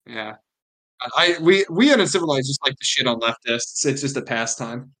 Yeah. We uncivilized just like to shit on leftists. It's just a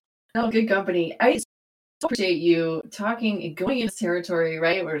pastime. No, good company. I appreciate you going into territory,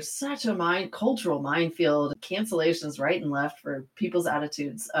 right? We're such a cultural minefield, cancellations right and left for people's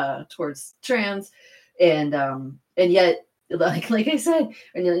attitudes towards trans, and yet, like I said,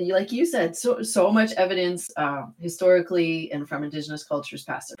 and like you said, so much evidence historically and from indigenous cultures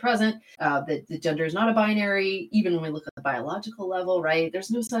past or present that the gender is not a binary. Even when we look at the biological level, right?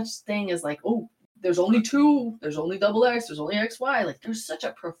 There's no such thing as like, oh, there's only two, there's only double X, there's only XY. Like there's such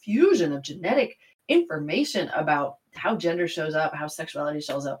a profusion of genetic information about how gender shows up, how sexuality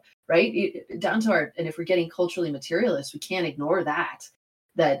shows up, right? Down to and if we're getting culturally materialist, we can't ignore that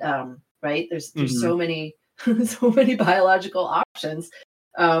right? There's so many biological options.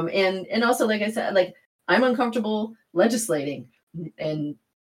 And also, like I said, like I'm uncomfortable legislating and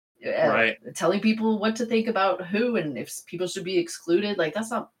telling people what to think about who and if people should be excluded. Like that's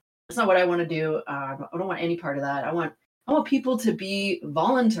not what I want to do. I don't want any part of that. I want people to be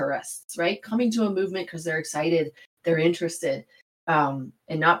voluntarists, right? Coming to a movement because they're excited, they're interested, and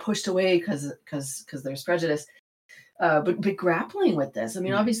not pushed away because there's prejudice. But grappling with this, I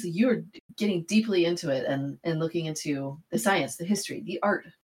mean, obviously you're getting deeply into it and looking into the science, the history, the art,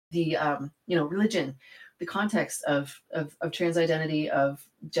 the religion, the context of trans identity, of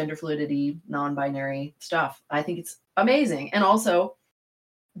gender fluidity, non-binary stuff. I think it's amazing, and also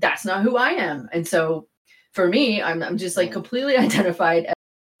that's not who I am. And so for me, I'm just like completely identified as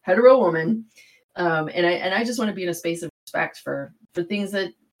a hetero woman, and I just want to be in a space of respect for things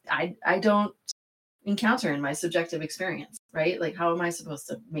that I don't encounter in my subjective experience, right? Like how am I supposed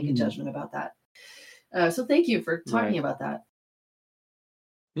to make a judgment about that? So thank you for talking about that.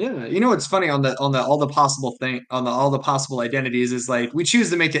 Yeah, it's funny on all the possible identities is like we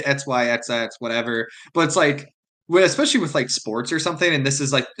choose to make it XY, XX, whatever, but it's like well, especially with like sports or something, and this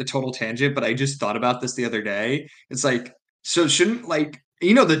is like a total tangent, but I just thought about this the other day. It's like, so shouldn't like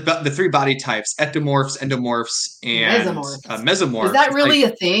the three body types, ectomorphs, endomorphs, and Mesomorphs. Is mesomorphs. that It's like, really a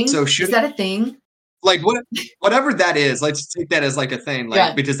thing? so Is should that a thing? like whatever that is, let's take that as like a thing, like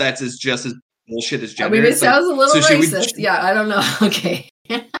Yeah. because that's just as bullshit as I gender. mean, it It's like, sounds a little so should we? racist. Yeah, I don't know. Okay.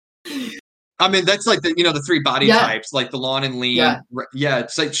 I mean, that's like the three body Yeah. types, like the lawn and lean. Yeah. Yeah,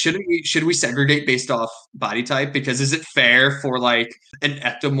 it's like should we segregate based off body type? Because is it fair for like an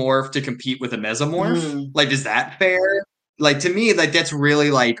ectomorph to compete with a mesomorph? Like, is that fair? Like to me, like that's really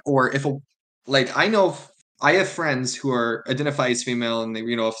like, or if a like I know I have friends who are identify as female and they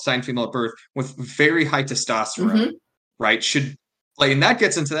assigned female at birth with very high testosterone, right? Should like, and that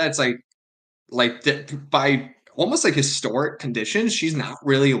gets into that. It's like that by almost like historic conditions, she's not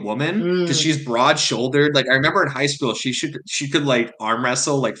really a woman because she's broad shouldered. Like I remember in high school, she could like arm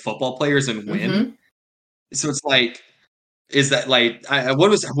wrestle like football players and win. So it's like, is that like what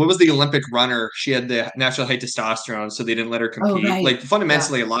was the Olympic runner? She had the natural high testosterone, so they didn't let her compete. right. Like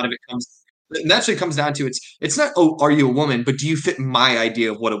fundamentally, a lot of it naturally comes down to it's not, oh, are you a woman, but do you fit my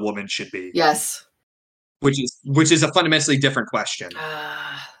idea of what a woman should be? Yes. Which is a fundamentally different question.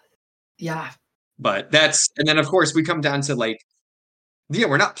 Yeah. But and then of course we come down to like, yeah,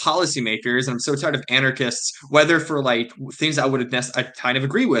 we're not policymakers, and I'm so tired of anarchists, whether for like things I kind of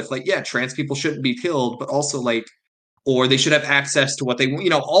agree with, like, yeah, trans people shouldn't be killed, but also like, or they should have access to what they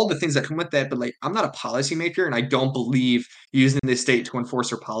want, all the things that come with that. But like, I'm not a policymaker, and I don't believe using the state to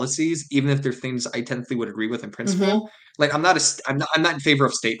enforce our policies, even if they're things I technically would agree with in principle. Like, I'm not in favor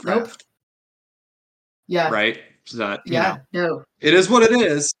of statecraft. Nope. Yeah. Right. So that, no. It is what it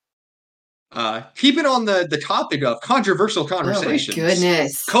is. Keeping on the topic of controversial conversations. Oh my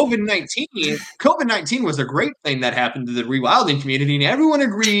goodness. COVID-19 was a great thing that happened to the rewilding community, and everyone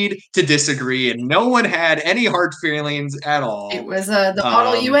agreed to disagree, and no one had any hard feelings at all. It was the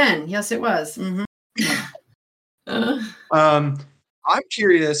model UN. Yes, it was. I'm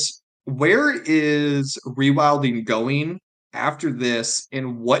curious, where is rewilding going after this,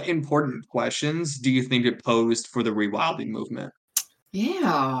 and what important questions do you think it posed for the rewilding movement?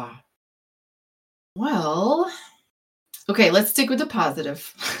 Yeah. Well, okay, let's stick with the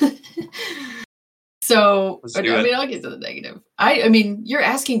positive. So, I'll get to the negative. I mean, you're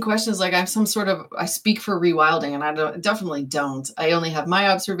asking questions like I'm some sort of, I speak for rewilding, and I definitely don't. I only have my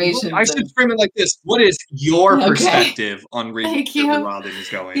observations. I should frame it like this. What is your perspective on rewilding is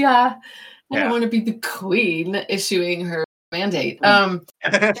going? Yeah. I don't want to be the queen issuing her mandate.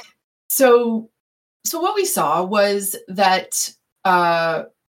 So what we saw was that,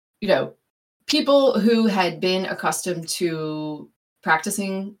 people who had been accustomed to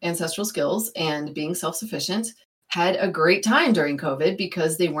practicing ancestral skills and being self-sufficient had a great time during COVID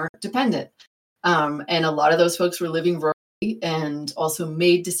because they weren't dependent. And a lot of those folks were living rurally and also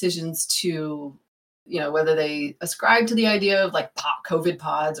made decisions to, whether they ascribe to the idea of like COVID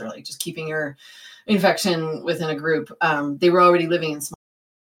pods or like just keeping your infection within a group. They were already living in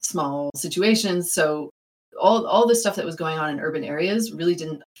small situations. So all the stuff that was going on in urban areas really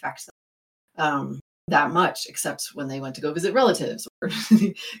didn't affect them that much, except when they went to go visit relatives or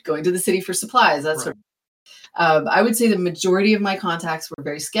going to the city for supplies. That's right. I would say the majority of my contacts were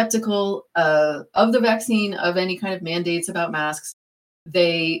very skeptical of the vaccine, of any kind of mandates about masks.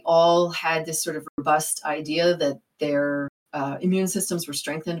 They all had this sort of robust idea that their immune systems were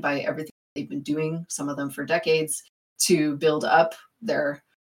strengthened by everything they've been doing, some of them for decades, to build up their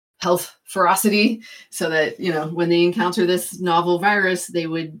health ferocity so that, when they encounter this novel virus, they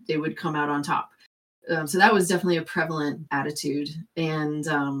would come out on top. So that was definitely a prevalent attitude. And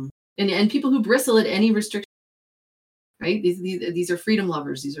people who bristle at any restriction, right? These are freedom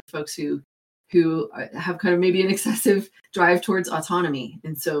lovers. These are folks who have kind of maybe an excessive drive towards autonomy.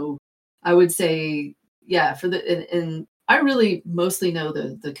 And so I would say, and I really mostly know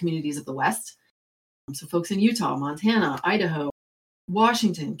the communities of the West. So folks in Utah, Montana, Idaho,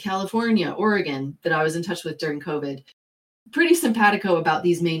 Washington, California, Oregon, that I was in touch with during COVID, pretty simpatico about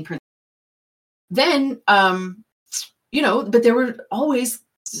these main principles. Then, but there were always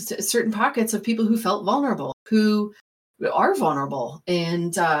certain pockets of people who felt vulnerable, who are vulnerable,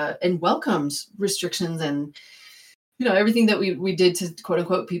 and welcomed restrictions and, everything that we did to quote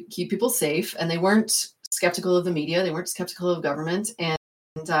unquote keep people safe. And they weren't skeptical of the media. They weren't skeptical of government. And,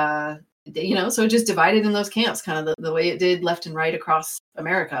 so it just divided in those camps, kind of the way it did left and right across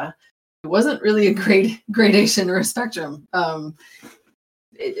America. It wasn't really a great gradation or a spectrum.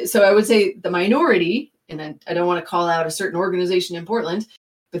 So I would say the minority, and I don't want to call out a certain organization in Portland,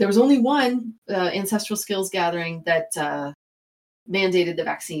 but there was only one ancestral skills gathering that mandated the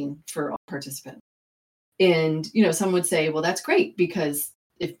vaccine for all participants. And, some would say, well, that's great, because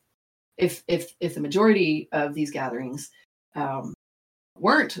if the majority of these gatherings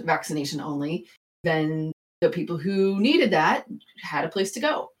weren't vaccination only, then the people who needed that had a place to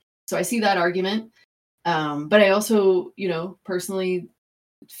go. So I see that argument. But I also, personally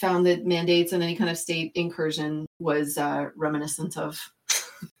found that mandates and any kind of state incursion was reminiscent of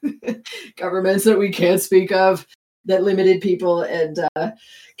governments that we can't speak of, that limited people and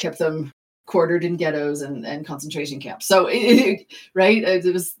kept them quartered in ghettos and concentration camps. So, right.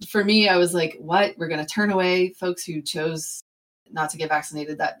 It was, for me, I was like, what? We're going to turn away folks who chose not to get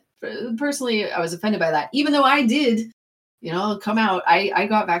vaccinated. That personally, I was offended by that, even though I did, come out. I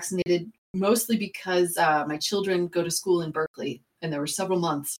got vaccinated mostly because my children go to school in Berkeley, and there were several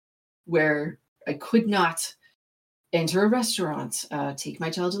months where I could not enter a restaurant, take my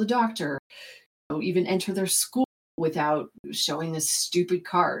child to the doctor, even enter their school without showing this stupid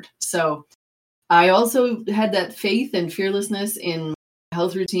card. So I also had that faith and fearlessness in my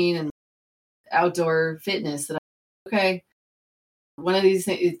health routine and outdoor fitness that okay, one of these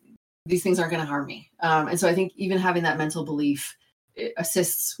things aren't going to harm me. And so I think even having that mental belief, it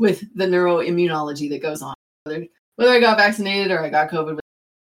assists with the neuroimmunology that goes on. Whether I got vaccinated or I got COVID,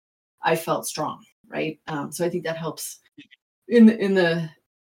 I felt strong, right? So I think that helps in the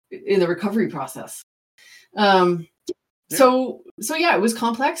recovery process. So yeah, it was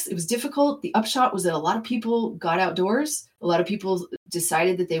complex. It was difficult. The upshot was that a lot of people got outdoors. A lot of people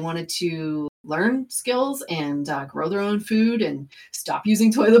decided that they wanted to learn skills and grow their own food and stop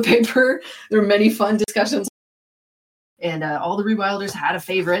using toilet paper. There were many fun discussions, and all the rewilders had a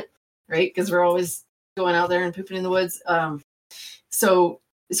favorite, right? Because we're always going out there and pooping in the woods. So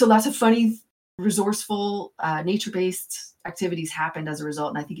lots of funny, resourceful, nature-based activities happened as a result.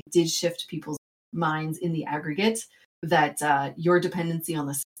 And I think it did shift people's minds in the aggregate that your dependency on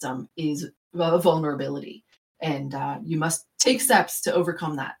the system is a vulnerability, and you must take steps to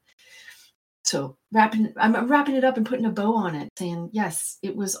overcome that. So I'm wrapping it up and putting a bow on it, saying, yes,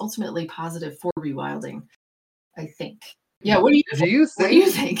 it was ultimately positive for rewilding, I think. Yeah. What do you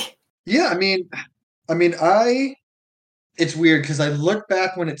think? Yeah. I mean, it's weird because I look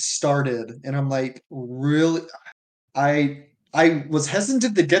back when it started and I'm like, really, I was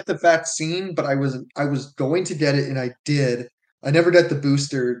hesitant to get the vaccine, but I was going to get it, and I did. I never got the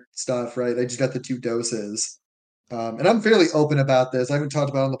booster stuff, right? I just got the 2 doses. And I'm fairly open about this. I haven't talked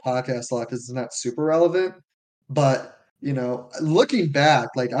about it on the podcast a lot because it's not super relevant. But, looking back,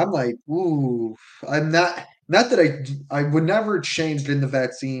 like, I'm like, ooh, I'm not that I would never change in the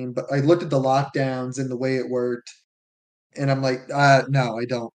vaccine, but I looked at the lockdowns and the way it worked, and I'm like, no, I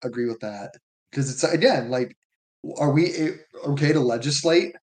don't agree with that. Because it's, again, like, are we okay to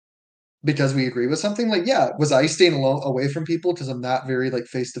legislate because we agree with something? Like, yeah, was I staying away from people because I'm not very, like,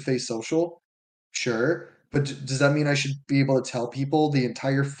 face-to-face social? Sure. But does that mean I should be able to tell people, the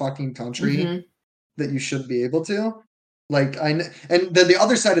entire fucking country, that you shouldn't be able to? Like, and then the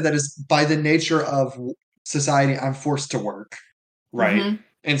other side of that is, by the nature of society, I'm forced to work, right?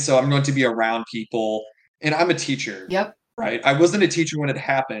 And so I'm going to be around people, and I'm a teacher. Yep. Right. I wasn't a teacher when it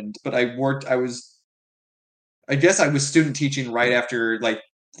happened, but I guess I was student teaching right after, like,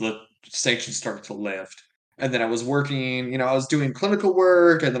 the sanctions started to lift. And then I was working, I was doing clinical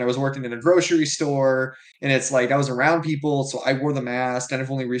work, and then I was working in a grocery store, and it's like I was around people, so I wore the mask, and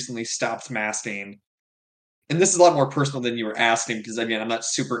I've only recently stopped masking. And this is a lot more personal than you were asking, because, again, I'm not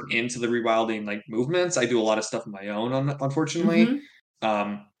super into the rewilding, like, movements. I do a lot of stuff on my own, unfortunately.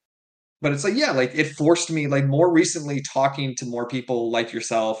 But it's like, yeah, like, it forced me, like, more recently, talking to more people like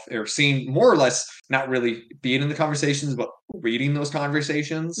yourself, or seeing more or less, not really being in the conversations, but reading those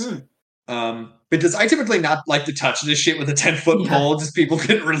conversations. Because I typically not like to touch this shit with a 10-foot pole, just people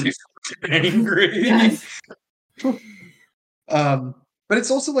get really angry. Yes. But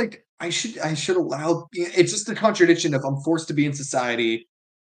it's also like, I should allow, it's just a contradiction of, I'm forced to be in society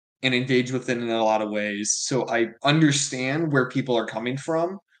and engage with it in a lot of ways. So I understand where people are coming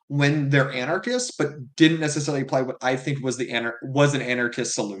from when they're anarchists, but didn't necessarily apply what I think was an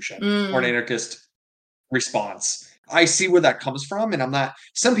anarchist solution or an anarchist response. I see where that comes from, and I'm not.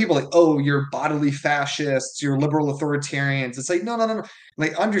 Some people are like, oh, you're bodily fascists, you're liberal authoritarians. It's like, no.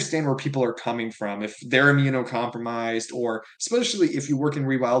 Like, understand where people are coming from. If they're immunocompromised, or especially if you work in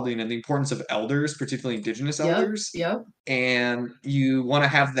rewilding, and the importance of elders, particularly indigenous elders, and you want to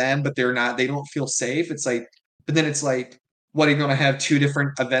have them, but they don't feel safe. It's like, but then it's like, what, are you going to have 2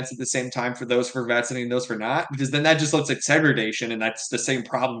 different events at the same time for those for vaccinating and those for not? Because then that just looks like segregation, and that's the same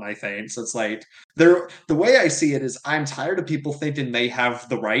problem, I think. So it's like, the way I see it is, I'm tired of people thinking they have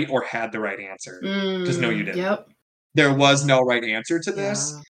the right or had the right answer. Because no, you didn't. There was no right answer to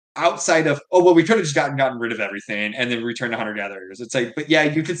this. outside of, oh, well, we could have just gotten rid of everything and then returned to hunter-gatherers. It's like, but yeah,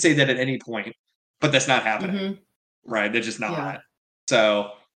 you could say that at any point, but that's not happening, right? They're just not. Yeah.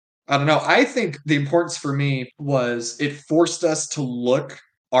 So I don't know. I think the importance for me was it forced us to look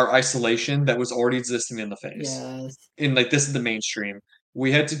our isolation that was already existing in the face. Yes. In like, this is the mainstream.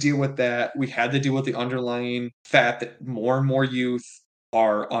 We had to deal with that. We had to deal with the underlying fact that more and more youth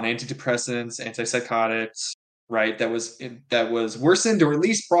are on antidepressants, antipsychotics, right? That was worsened, or at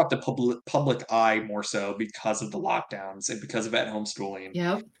least brought to public eye more so because of the lockdowns and because of at-home schooling.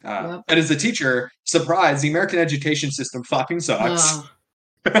 Yep. And as a teacher, surprise, the American education system fucking sucks.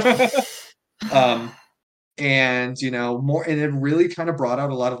 And more, and it really kind of brought out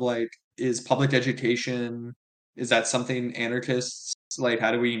a lot of like, is public education, is that something anarchists like?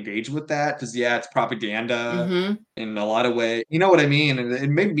 How do we engage with that? Because it's propaganda in a lot of ways. You know what I mean? And it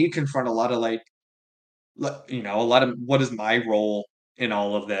made me confront a lot of like, a lot of what is my role in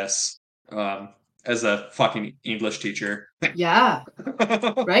all of this, as a fucking English teacher. Yeah.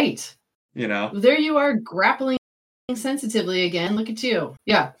 Right. There you are, grappling sensitively again. Look at you.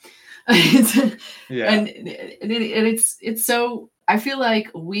 Yeah. Yeah. And it's so, I feel like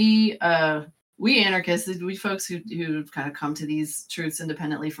we anarchists, we folks who kind of come to these truths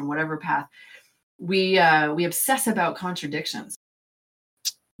independently from whatever path, we obsess about contradictions,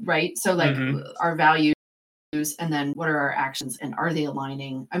 right? So like our values, and then what are our actions, and are they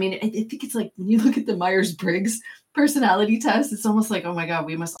aligning? I mean, I think it's like when you look at the Myers-Briggs personality test, it's almost like, oh my God,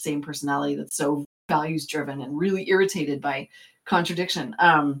 we must have the same personality that's so values driven and really irritated by contradiction,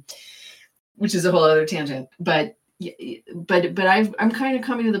 which is a whole other tangent. But I'm kind of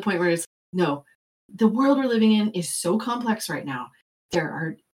coming to the point where it's, no, the world we're living in is so complex right now. There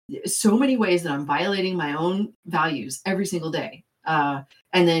are so many ways that I'm violating my own values every single day.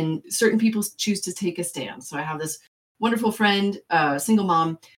 And then certain people choose to take a stand. So I have this wonderful friend, single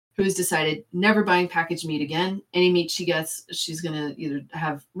mom, who has decided never buying packaged meat again. Any meat she gets, she's going to either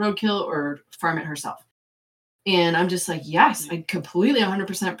have roadkill or farm it herself. And I'm just like, yes, I completely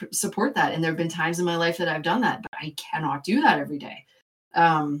 100% support that. And there have been times in my life that I've done that, but I cannot do that every day.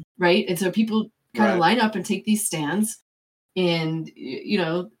 Right. And so people kind of line up and take these stands, and,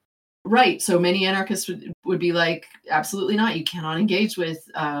 right. So many anarchists would be like, absolutely not. You cannot engage with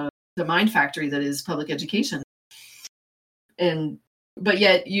the mind factory that is public education. But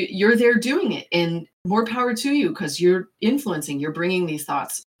yet you're there doing it, and more power to you, because you're influencing, you're bringing these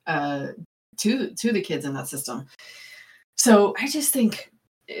thoughts to the kids in that system. So I just think,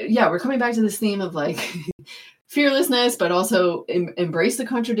 we're coming back to this theme of like fearlessness, but also embrace the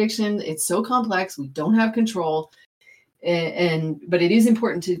contradiction. It's so complex. We don't have control. But it is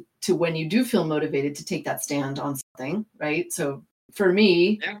important to when you do feel motivated to take that stand on something, right? So for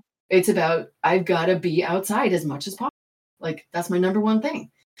me, it's about, I've got to be outside as much as possible. Like, that's my number one thing.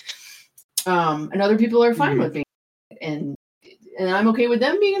 And other people are fine with being, and I'm okay with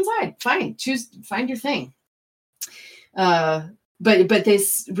them being inside. Fine, find your thing. But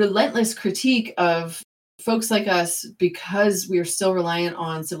this relentless critique of folks like us, because we are still reliant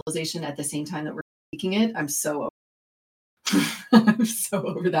on civilization at the same time that we're seeking it, I'm so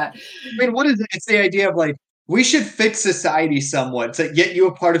over that. I mean, what is it? It's the idea of like, we should fix society somewhat to get you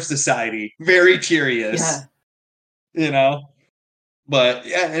a part of society. Very curious. But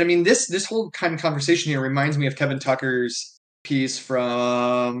I mean, this whole kind of conversation here reminds me of Kevin Tucker's piece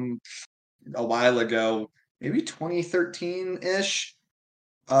from a while ago, maybe 2013-ish,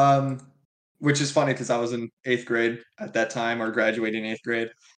 which is funny because I was in 8th grade at that time, or graduating 8th grade.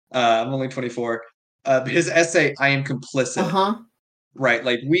 I'm only 24. His essay, I Am Complicit. Right,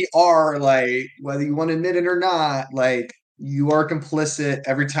 like, we are, like, whether you want to admit it or not, like, you are complicit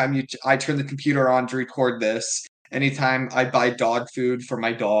every time I turn the computer on to record this. Anytime I buy dog food for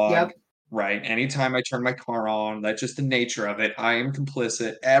my dog, right? Anytime I turn my car on, that's just the nature of it. I am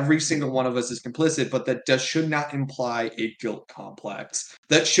complicit. Every single one of us is complicit, but that should not imply a guilt complex.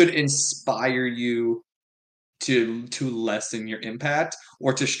 That should inspire you to lessen your impact,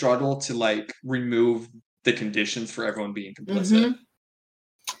 or to struggle to like remove the conditions for everyone being complicit.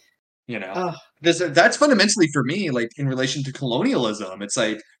 That's fundamentally for me, like, in relation to colonialism. It's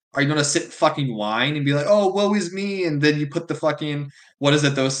like, are you gonna sit and fucking whine and be like, oh, woe is me, and then you put the fucking, what is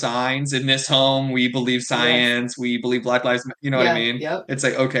it, those signs, in this home we believe science, we believe Black Lives Matter, you know what I mean? It's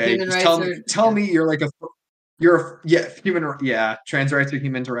like, okay, just tell me you're like trans rights are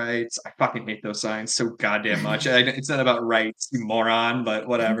human rights. I fucking hate those signs so goddamn much. It's not about rights, you moron, but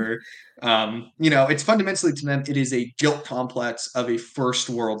whatever. It's fundamentally, to them, it is a guilt complex of a first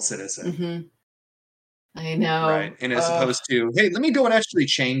world citizen. I know. Right. And as opposed to, hey, let me go and actually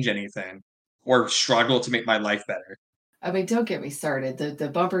change anything or struggle to make my life better. I mean, don't get me started. The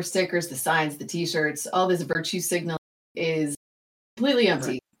bumper stickers, the signs, the T-shirts, all this virtue signal is completely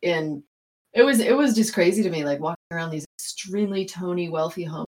empty. Right. And it was just crazy to me, like walking around these extremely Tony, wealthy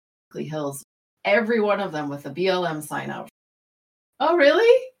homes, hills, every one of them with a BLM sign out. Oh,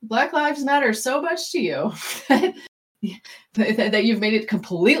 really? Black Lives Matter so much to you that you've made it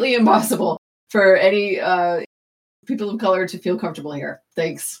completely impossible for any people of color to feel comfortable here.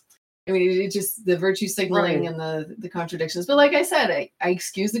 Thanks. I mean, it just the virtue signaling and the contradictions. But like I said, I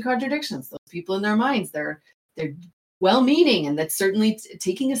excuse the contradictions. Those people in their minds, they're well-meaning, and that's certainly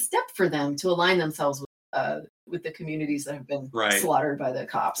taking a step for them to align themselves with the communities that have been slaughtered by the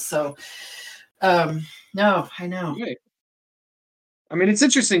cops. So, no, I know. Right. I mean, it's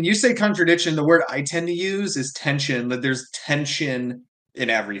interesting. You say contradiction. The word I tend to use is tension. That there's tension in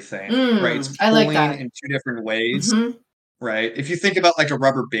everything, right? It's I like that. in two different ways, right? If you think about like a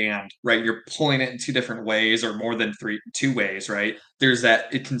rubber band, right? You're pulling it in two different ways, or more than two ways, right? There's that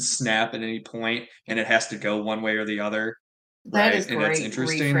it can snap at any point, and it has to go one way or the other. That is great. And it's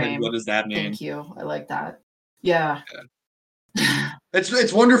interesting. Like, what does that mean? Thank you. I like that. Yeah.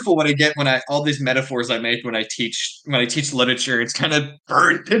 It's wonderful what I get when all these metaphors I make when I teach literature. It's kind of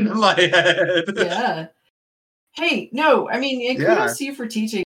burned into my head. Yeah. Hey, no, I mean, kudos to you for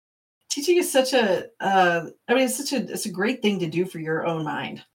teaching. Teaching is such a, it's a great thing to do for your own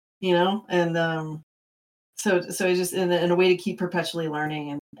mind, you know? And so I just, in a way to keep perpetually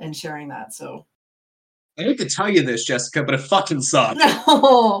learning and sharing that. So. I hate to tell you this, Jessica, but it fucking sucks.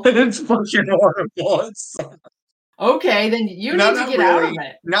 No. It's fucking horrible. It sucks. Okay, then you need to get out of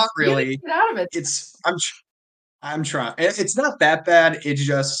it. Not really. Get out of it. I'm trying. It's not that bad.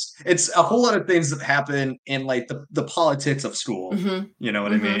 It's a whole lot of things that happen in like the politics of school. You know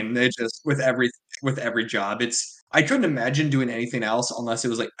what I mean? They just with every job. I couldn't imagine doing anything else unless it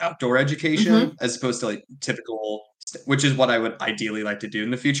was like outdoor education as opposed to like typical, which is what I would ideally like to do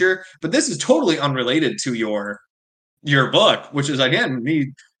in the future. But this is totally unrelated to your book, which is again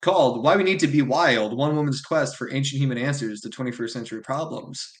called "Why We Need to Be Wild: One Woman's Quest for Ancient Human Answers to 21st Century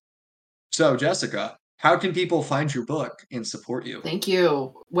Problems." So, Jessica, how can people find your book and support you? Thank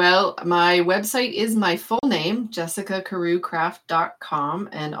you. Well, my website is my full name, jessicacarewkraft.com.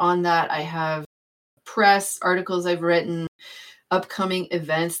 And on that, I have press, articles I've written, upcoming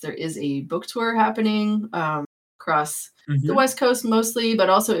events. There is a book tour happening across the West Coast mostly, but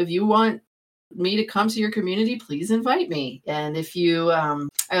also if you want me to come to your community, please invite me. And if you, I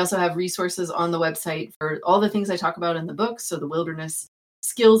also have resources on the website for all the things I talk about in the book. So the wilderness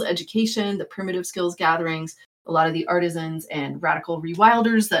skills education, the primitive skills gatherings, a lot of the artisans and radical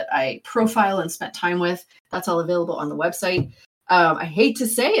rewilders that I profile and spent time with. That's all available on the website. I hate to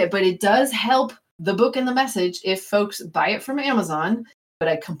say it, but it does help the book and the message if folks buy it from Amazon. But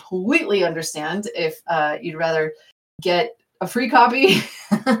I completely understand if you'd rather get a free copy,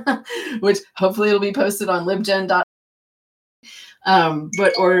 which hopefully it'll be posted on libgen.com,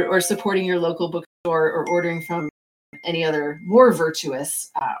 or supporting your local bookstore or ordering from any other more virtuous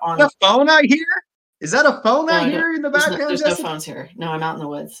on the phone I hear? Is that a phone I hear in the background? There's no phones here. No, I'm out in the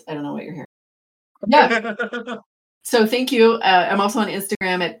woods. I don't know what you're hearing. Yeah. So thank you. I'm also on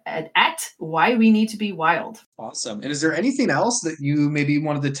Instagram at Why We Need to Be Wild. Awesome. And is there anything else that you maybe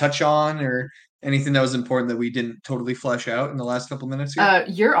wanted to touch on, or anything that was important that we didn't totally flesh out in the last couple minutes here?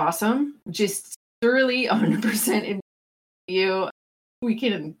 You're awesome. Just thoroughly 100% in you. We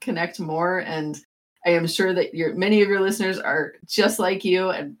can connect more, and I am sure that many of your listeners are just like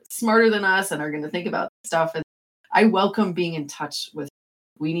you and smarter than us and are going to think about stuff. And I welcome being in touch with.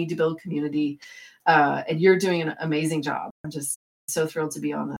 We need to build community, and you're doing an amazing job. I'm just so thrilled to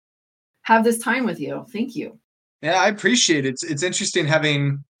be on have this time with you. Thank you. Yeah, I appreciate it. It's interesting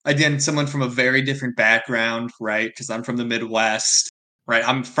having, again, someone from a very different background, right? Because I'm from the Midwest, right?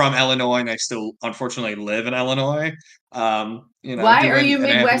 I'm from Illinois, and I still, unfortunately, live in Illinois. Why are you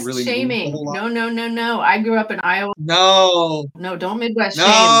Midwest shaming? No. I grew up in Iowa. No, don't Midwest shame.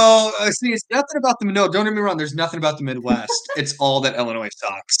 No, see, it's nothing about no, don't get me wrong. There's nothing about the Midwest. It's all that Illinois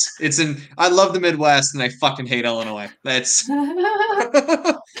sucks. I love the Midwest, and I fucking hate Illinois. That's...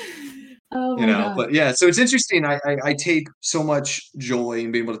 Oh my God. But yeah, so it's interesting. I take so much joy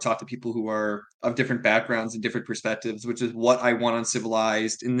in being able to talk to people who are of different backgrounds and different perspectives, which is what I want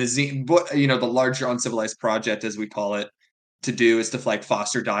Uncivilized in the larger Uncivilized project, as we call it, to do, is to like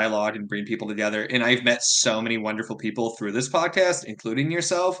foster dialogue and bring people together. And I've met so many wonderful people through this podcast, including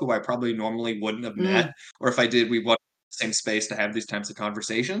yourself, who I probably normally wouldn't have met, or if I did, we want the same space to have these types of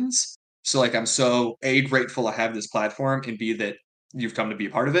conversations. So like, I'm so grateful to have this platform, and B, that you've come to be a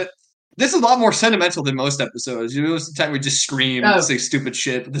part of it. This is a lot more sentimental than most episodes. Most of the time we just scream and say stupid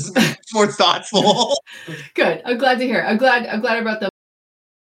shit, but this is more thoughtful. Good. I'm glad to hear. I'm glad I brought them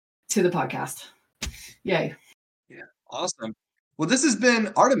to the podcast. Yay. Yeah, awesome. Well, this has been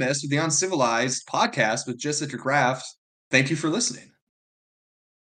Artxmis with the Uncivilized podcast with Jessica Carew Kraft. Thank you for listening.